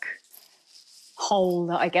work hole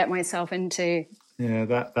that I get myself into. Yeah,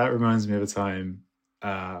 that reminds me of a time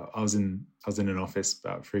I was in an office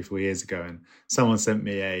about 3-4 years ago, and someone sent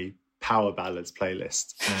me a power ballads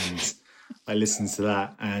playlist, and I listened to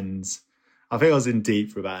that, and I think I was in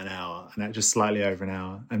deep for about an hour, and just slightly over an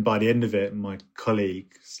hour. And by the end of it, my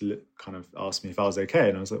colleague kind of asked me if I was okay,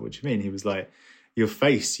 and I was like, "What do you mean?" He was like, "Your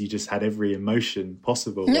face, you just had every emotion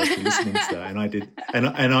possible whilst you're listening to that." And I did, and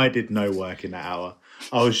I did no work in that hour.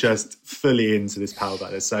 I was just fully into this power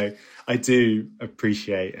ballad. So I do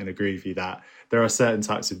appreciate and agree with you that there are certain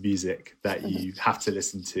types of music that you have to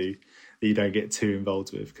listen to that you don't get too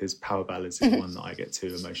involved with, because power ballads is one that I get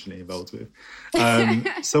too emotionally involved with.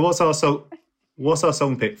 So what's our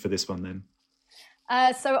song pick for this one then?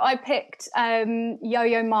 So I picked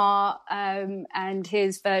Yo-Yo Ma and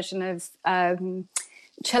his version of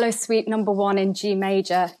Cello Suite Number 1 in G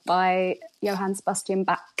major by Johann Sebastian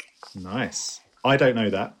Bach. Nice. I don't know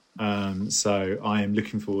that. So I am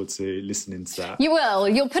looking forward to listening to that. You will.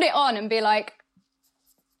 You'll put it on and be like,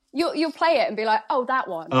 you'll play it and be like, oh, that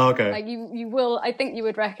one. Oh, okay. Like you will. I think you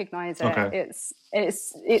would recognise it. Okay.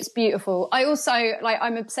 It's beautiful. I also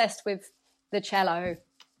I'm obsessed with the cello.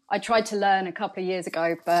 I tried to learn a couple of years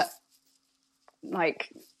ago, but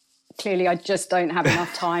clearly I just don't have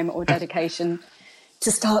enough time or dedication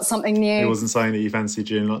to start something new. It wasn't something that you fancied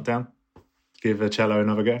during lockdown? Give a cello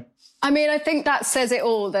another go? I mean, I think that says it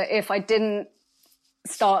all, that if I didn't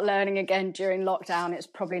start learning again during lockdown, it's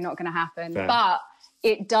probably not going to happen. Fair. But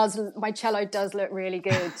it does, my cello does look really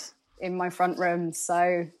good in my front room.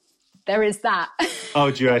 So there is that. Oh,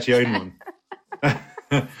 do you actually own one?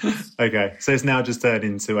 Okay. So it's now just turned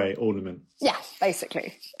into a ornament. Yeah,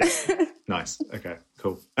 basically. Nice. Okay,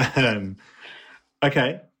 cool.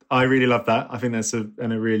 Okay. I really love that. I think that's a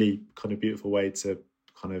really kind of beautiful way to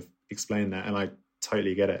kind of explain that. And I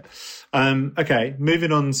totally get it. Okay,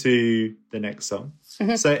 moving on to the next song.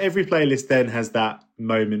 Mm-hmm. So every playlist then has that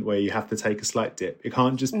moment where you have to take a slight dip. It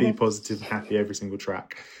can't just be positive and happy every single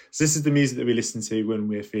track. So this is the music that we listen to when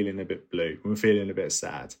we're feeling a bit blue, when we're feeling a bit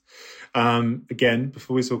sad. Again,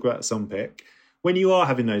 before we talk about the song pick, when you are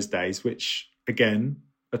having those days, which again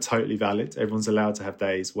are totally valid, everyone's allowed to have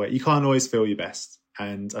days where you can't always feel your best.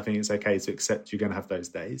 And I think it's okay to accept you're going to have those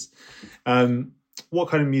days. What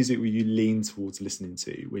kind of music will you lean towards listening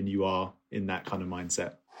to when you are in that kind of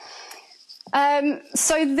mindset?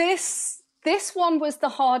 So this one was the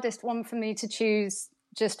hardest one for me to choose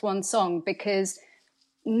just one song, because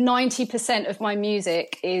 90% of my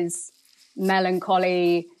music is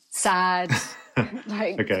melancholy, sad,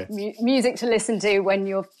 okay. Music to listen to when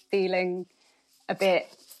you're feeling a bit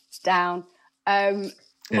down.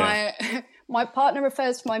 My partner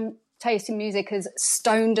refers to my taste in music as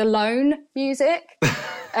stoned alone music.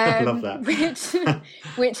 I love that.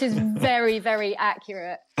 which is very, very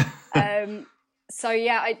accurate. So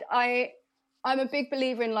yeah, I'm a big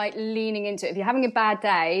believer in leaning into it. If you're having a bad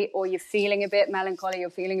day or you're feeling a bit melancholy, you're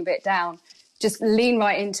feeling a bit down, just lean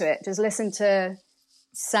right into it. Just listen to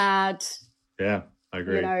sad, yeah, I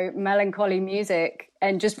agree. Melancholy music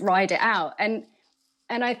and just ride it out. And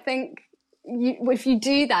I think if you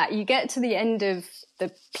do that, you get to the end of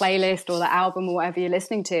the playlist or the album or whatever you're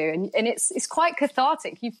listening to, and it's quite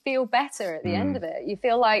cathartic. You feel better at the end of it. You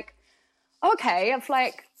feel like, okay, I've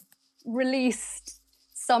released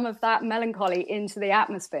some of that melancholy into the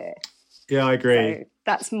atmosphere. Yeah, I agree. So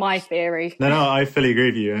that's my theory. No, I fully agree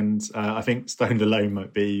with you. And I think Stoned Alone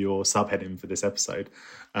might be your subheading for this episode.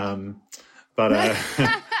 But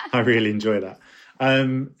I really enjoy that.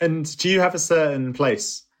 And do you have a certain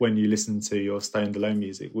place when you listen to your Stoned Alone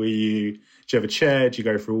music? Do you have a chair? Do you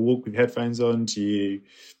go for a walk with headphones on? Do you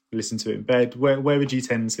listen to it in bed? Where would you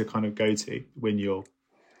tend to kind of go to when you're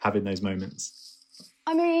having those moments?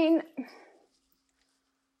 I mean,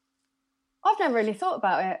 I've never really thought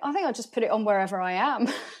about it. I think I just put it on wherever I am.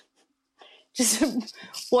 Just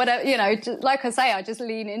whatever, just, like I say, I just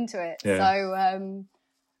lean into it. Yeah. So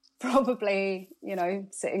probably,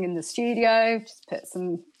 sitting in the studio, just put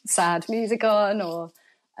some sad music on, or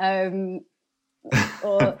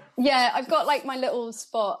yeah, I've got my little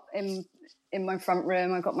spot in my front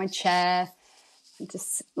room. I've got my chair,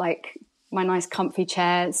 just my nice comfy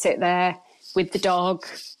chair, sit there with the dog,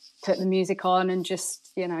 put the music on and just,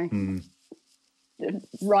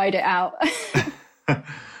 ride it out.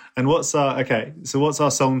 And what's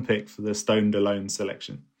our song pick for the Stoned Alone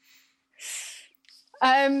selection?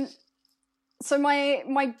 So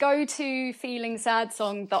my go-to feeling sad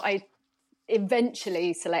song that I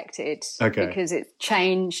eventually selected, because it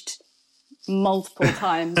changed multiple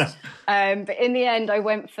times, but in the end I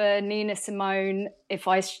went for Nina Simone, If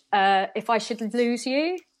I Should Lose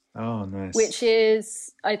You. Oh, nice. Which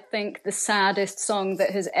is, I think, the saddest song that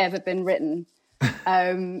has ever been written.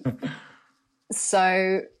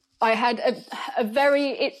 So I had a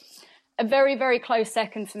very, very close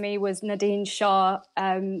second for me was Nadine Shah,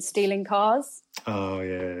 Stealing Cars. Oh,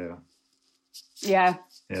 yeah. Yeah.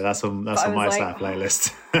 Yeah, that's on my sad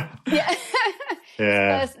playlist. Yeah.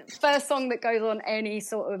 Yeah. First song that goes on any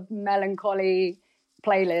sort of melancholy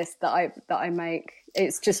playlist that I make.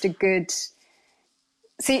 It's just a good...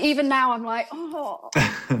 See, even now I'm like, oh.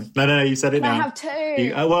 No, you said it now. I have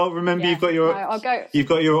two. Well, remember, Yeah, you've got your... no, I'll go. You've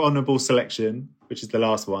got your honourable selection, which is the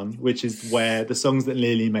last one, which is where the songs that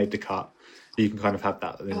nearly made the cut, you can kind of have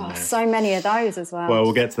that in there. So many of those as well. Well,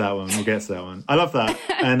 we'll get to that one. I love that.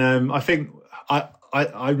 And I think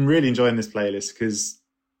I'm really enjoying this playlist because,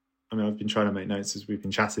 I mean, I've been trying to make notes as we've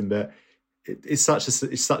been chatting, but it's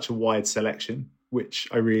such a wide selection, which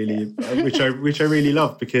I really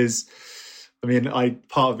love because, I mean,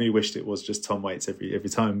 part of me wished it was just Tom Waits every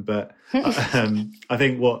time, but I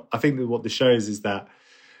think what the shows is that,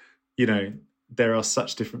 you know, there are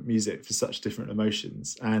such different music for such different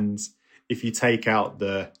emotions, and if you take out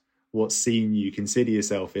what scene you consider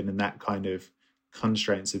yourself in and that kind of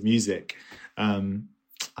constraints of music,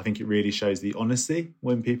 I think it really shows the honesty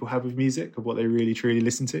when people have with music of what they really truly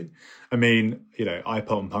listen to. I mean, you know, I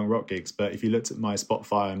put on punk rock gigs, but if you looked at my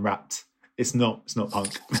Spotify and Wrapped, it's not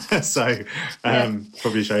punk. So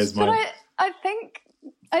probably shows my... But I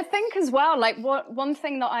think as well, like one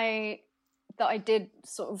thing that I did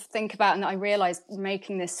sort of think about and that I realized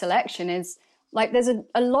making this selection is, like, there's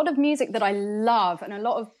a lot of music that I love and a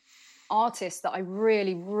lot of artists that I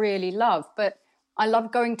really, really love, but I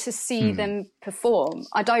love going to see them perform.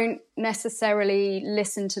 I don't necessarily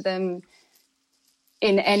listen to them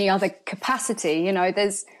in any other capacity. You know,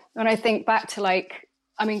 when I think back to, like,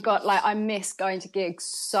 I mean, God, like, I miss going to gigs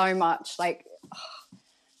so much. Like,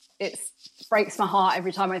 it breaks my heart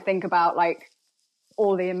every time I think about, like,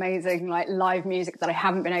 all the amazing, like, live music that I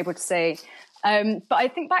haven't been able to see. But I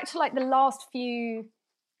think back to, like, the last few,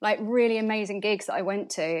 like, really amazing gigs that I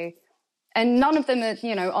went to, and none of them are,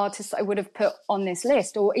 you know, artists that I would have put on this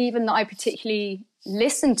list or even that I particularly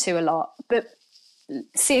listened to a lot. But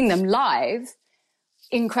seeing them live,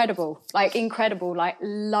 incredible, like,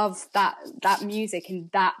 love that music in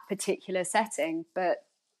that particular setting. But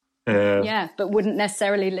but wouldn't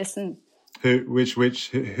necessarily listen. Who were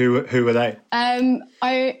they?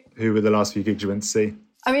 Who were the last few gigs you went to see?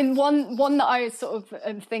 I mean, one that I sort of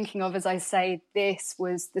am thinking of as I say this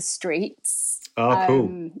was The Streets. Oh,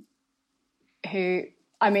 cool. Who,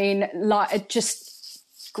 I mean, like, just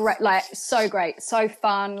great, like, so great, so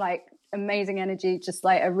fun, like, amazing energy, just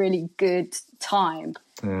like a really good time.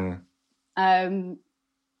 Yeah. And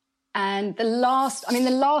the last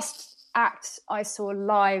act I saw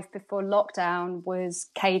live before lockdown was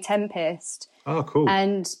K Tempest. Oh, cool.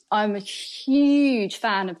 And I'm a huge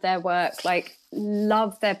fan of their work, like,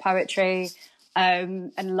 love their poetry,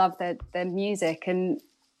 and love their music. And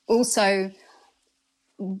also,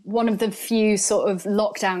 one of the few sort of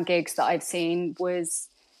lockdown gigs that I've seen was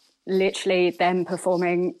literally them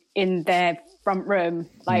performing in their front room,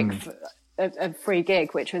 like a free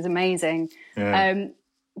gig, which was amazing. Yeah.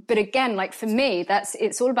 But again, like, for me,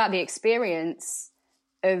 it's all about the experience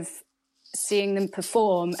of seeing them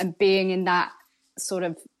perform and being in that sort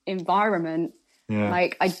of environment. Yeah.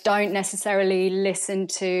 Like, I don't necessarily listen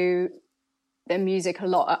to their music a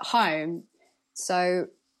lot at home. So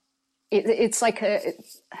it's like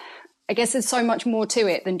I guess there's so much more to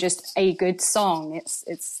it than just a good song.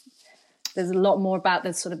 There's a lot more about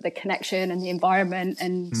the sort of the connection and the environment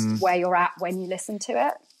and where you're at when you listen to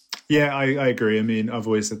it. Yeah, I agree. I mean, I've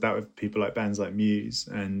always said that with people like bands like Muse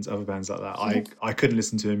and other bands like that. I couldn't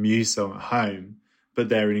listen to a Muse song at home, but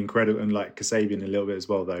they're an incredible, and like Kasabian a little bit as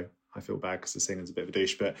well, though. I feel bad because the singer's a bit of a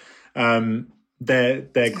douche, but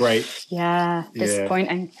they're great. Yeah,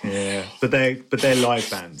 disappointing. Yeah, but they're live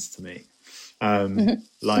bands to me.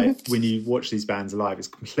 Like, when you watch these bands live, it's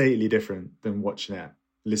completely different than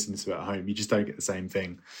listening to it at home. You just don't get the same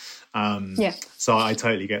thing. So I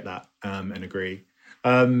totally get that and agree.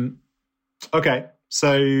 Okay,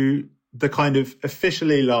 so the kind of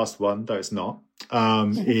officially last one, though it's not,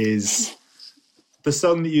 is the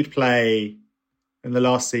song that you'd play in the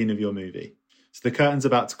last scene of your movie. So the curtain's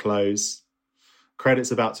about to close,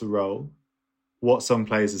 credits about to roll. What song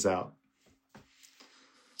plays us out?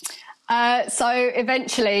 So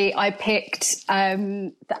eventually I picked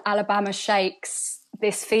the Alabama Shakes,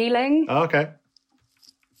 This Feeling. Oh, okay.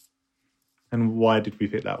 And why did we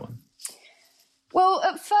pick that one? Well,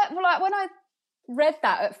 like, when I read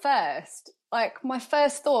that at first, like, my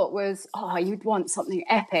first thought was, oh, you'd want something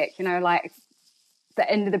epic, you know, like the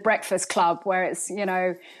end of The Breakfast Club, where it's, you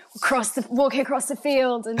know, walking across the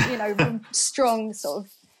field and, you know, strong sort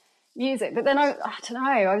of, music. But then I don't know,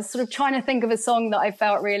 I was sort of trying to think of a song that I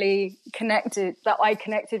felt really connected, that I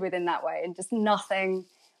connected with in that way, and just nothing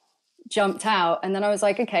jumped out. And then I was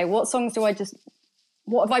like, okay, what songs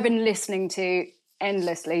what have I been listening to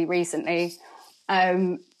endlessly recently?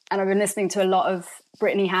 And I've been listening to a lot of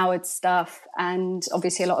Brittany Howard stuff, and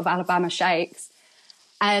obviously a lot of Alabama Shakes.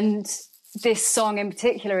 And this song in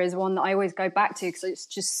particular is one that I always go back to because it's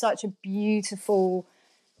just such a beautiful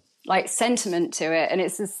like sentiment to it. And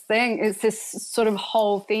it's this sort of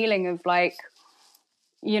whole feeling of like,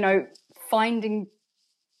 you know, finding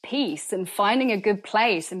peace and finding a good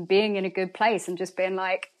place and being in a good place and just being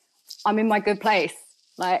like, I'm in my good place.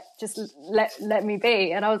 Like, just let me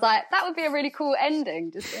be. And I was like, that would be a really cool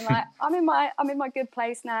ending. Just being like, I'm in my good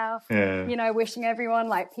place now. Yeah. You know, wishing everyone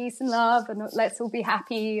like peace and love and let's all be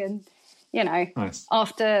happy. And, you know, nice.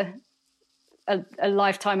 After a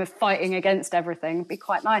lifetime of fighting against everything, it'd be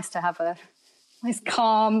quite nice to have a nice,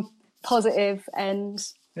 calm, positive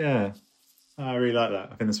end. Yeah. I really like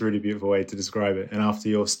that. I think that's a really beautiful way to describe it. And after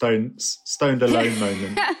your stoned alone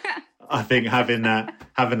moment, I think having that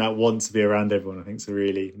want to be around everyone, I think is a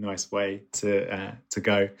really nice way to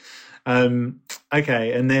go.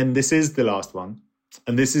 Okay, and then this is the last one,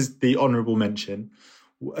 and this is the honourable mention,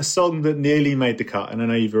 a song that nearly made the cut. And I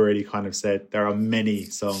know you've already kind of said there are many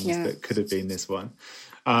songs that could have been this one.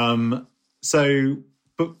 But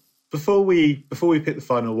before we pick the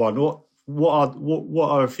final one, what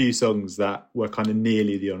are a few songs that were kind of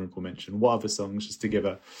nearly the honourable mention? What other songs, just to give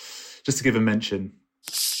a mention,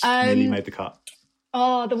 nearly made the cut?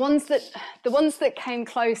 Oh, the ones that came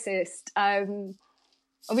closest.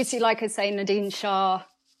 Obviously, like I say, Nadine Shah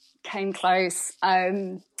came close.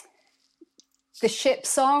 The Ship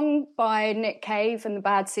song by Nick Cave and the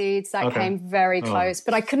Bad Seeds, that came very close,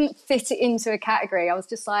 but I couldn't fit it into a category. I was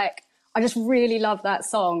just like, I just really love that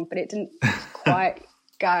song, but it didn't quite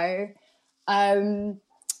go. I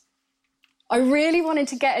really wanted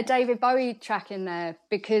to get a David Bowie track in there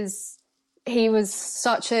because he was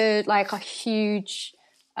such a huge,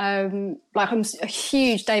 I'm a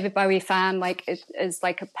huge David Bowie fan, like as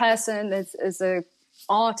like a person, as a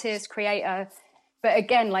artist, creator. But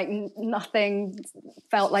again, like nothing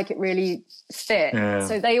felt like it really fit. Yeah.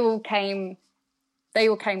 So they all came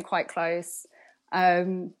quite close.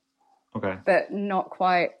 But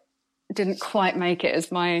didn't quite make it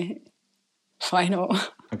as my final.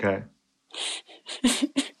 Okay.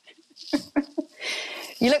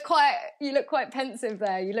 You look quite pensive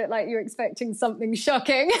there. You look like you're expecting something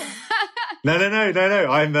shocking. No.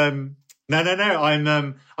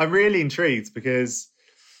 I'm really intrigued because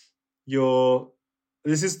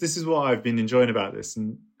this is what I've been enjoying about this,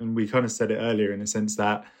 and we kind of said it earlier in the sense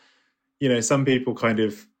that, you know, some people kind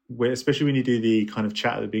of, especially when you do the kind of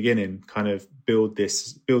chat at the beginning, kind of build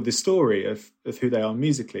this story of who they are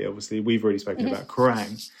musically. Obviously, we've already spoken about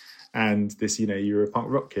Kerrang, and this, you know, you're a punk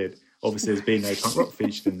rock kid. Obviously, there's been no punk rock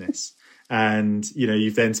featured in this, and you know,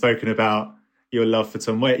 you've then spoken about your love for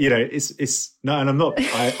Tom Waits. You know, it's no, and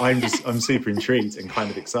I'm super intrigued and kind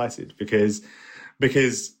of excited because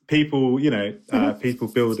people, you know, people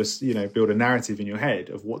build a narrative in your head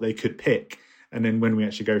of what they could pick. And then when we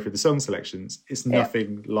actually go through the song selections, it's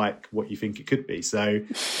nothing like what you think it could be. So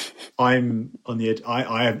I'm on the edge.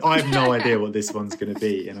 I have no idea what this one's going to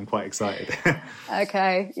be, and I'm quite excited.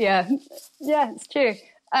 Okay. Yeah, it's true.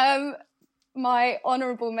 My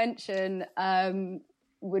honourable mention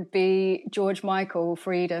would be George Michael,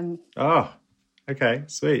 Freedom. Oh, okay,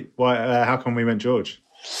 sweet. Why? How come we went George?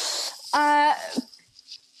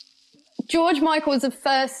 George Michael was the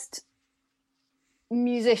first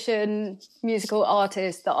musical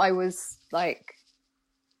artist that I was like,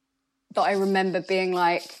 that I remember being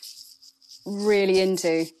like really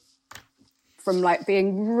into from like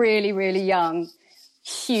being really, really young.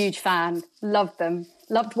 Huge fan, loved them,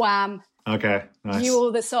 loved Wham. Okay, nice. Knew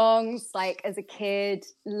all the songs like as a kid,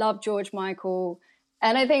 loved George Michael.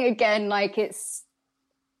 And I think again, like it's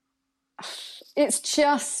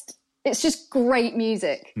just great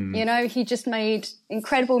music. You know, he just made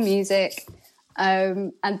incredible music.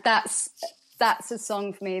 And that's a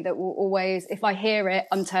song for me that will always, if I hear it,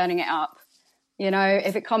 I'm turning it up. You know,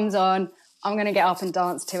 if it comes on, I'm going to get up and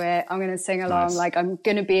dance to it. I'm going to sing along. Nice. Like, I'm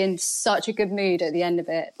going to be in such a good mood at the end of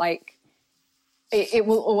it. Like, it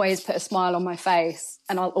will always put a smile on my face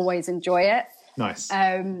and I'll always enjoy it. Nice.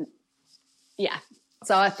 Yeah.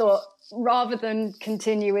 So I thought, rather than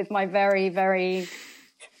continue with my very, very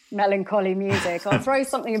melancholy music, I'll throw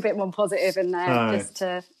something a bit more positive in there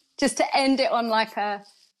just to end it on like a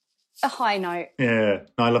high note. Yeah,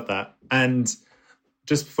 I love that. And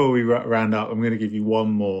just before we round up, I'm going to give you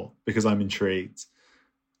one more because I'm intrigued.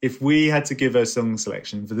 if we had to give a song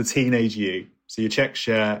selection for the teenage you, so your check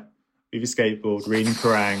shirt with your skateboard, reading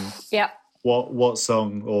Kerrang, Yeah. what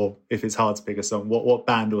song, or if it's hard to pick a song, what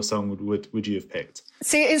band or song would you have picked?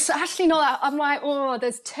 See, it's actually not that. I'm like, oh,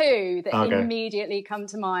 there's two that Okay. immediately come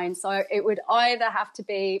to mind. So it would either have to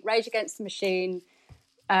be Rage Against the Machine,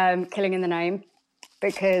 Killing in the Name,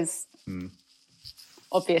 because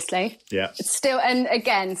obviously, Yeah. it's still, and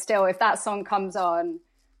again, still, if that song comes on,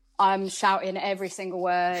 I'm shouting every single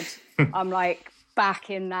word. I'm like back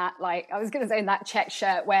in that, like, I was going to say in that check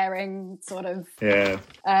shirt wearing sort of, Yeah.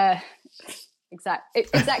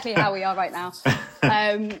 exactly how we are right now.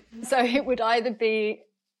 So it would either be,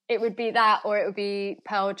 it would be that, or it would be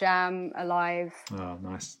Pearl Jam, Alive, Oh,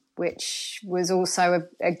 nice. which was also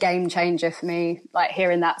a game changer for me, like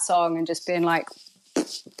hearing that song and just being like,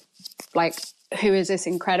 who is this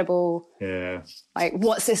incredible, Yeah. like,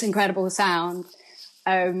 what's this incredible sound?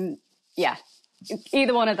 Yeah,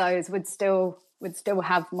 either one of those would still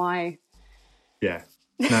have my... Yeah.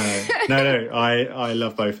 No. I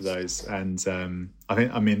love both of those, and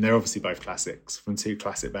I mean they're obviously both classics from two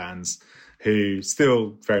classic bands who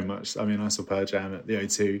still very much. I mean, I saw Pearl Jam at the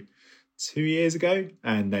O2 2 years ago,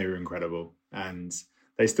 and they were incredible, and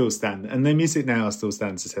they still stand. And their music now still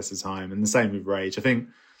stands the test of time. And the same with Rage. I think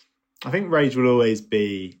Rage will always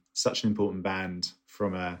be such an important band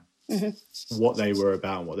from what they were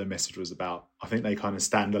about and what their message was about. I think they kind of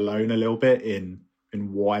stand alone a little bit in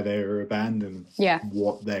why they were a band and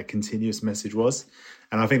what their continuous message was.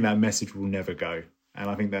 And I think that message will never go. And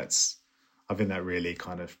I think that really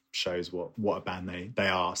kind of shows what a band they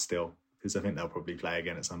are still, because I think they'll probably play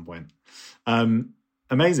again at some point.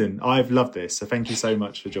 Amazing. I've loved this. So thank you so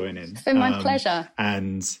much for joining. It's been my pleasure.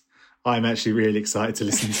 And I'm actually really excited to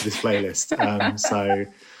listen to this playlist.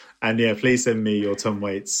 And yeah, please send me your Tom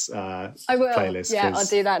Waits I will. playlist. Yeah, I'll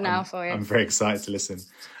do that now for you. I'm very excited to listen.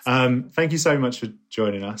 Thank you so much for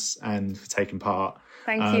joining us and for taking part.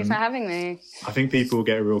 Thank you for having me. I think people will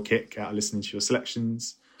get a real kick out of listening to your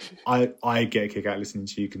selections. I get a kick out of listening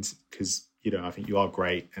to you because, you know, I think you are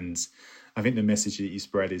great. And I think the message that you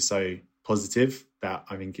spread is so positive that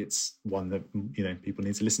I think it's one that, you know, people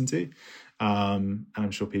need to listen to. And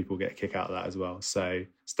I'm sure people get a kick out of that as well. So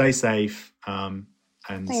stay safe.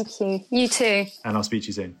 And thank you. You too. And I'll speak to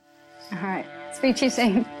you soon. All right. Speak to you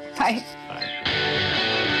soon. Bye. Bye.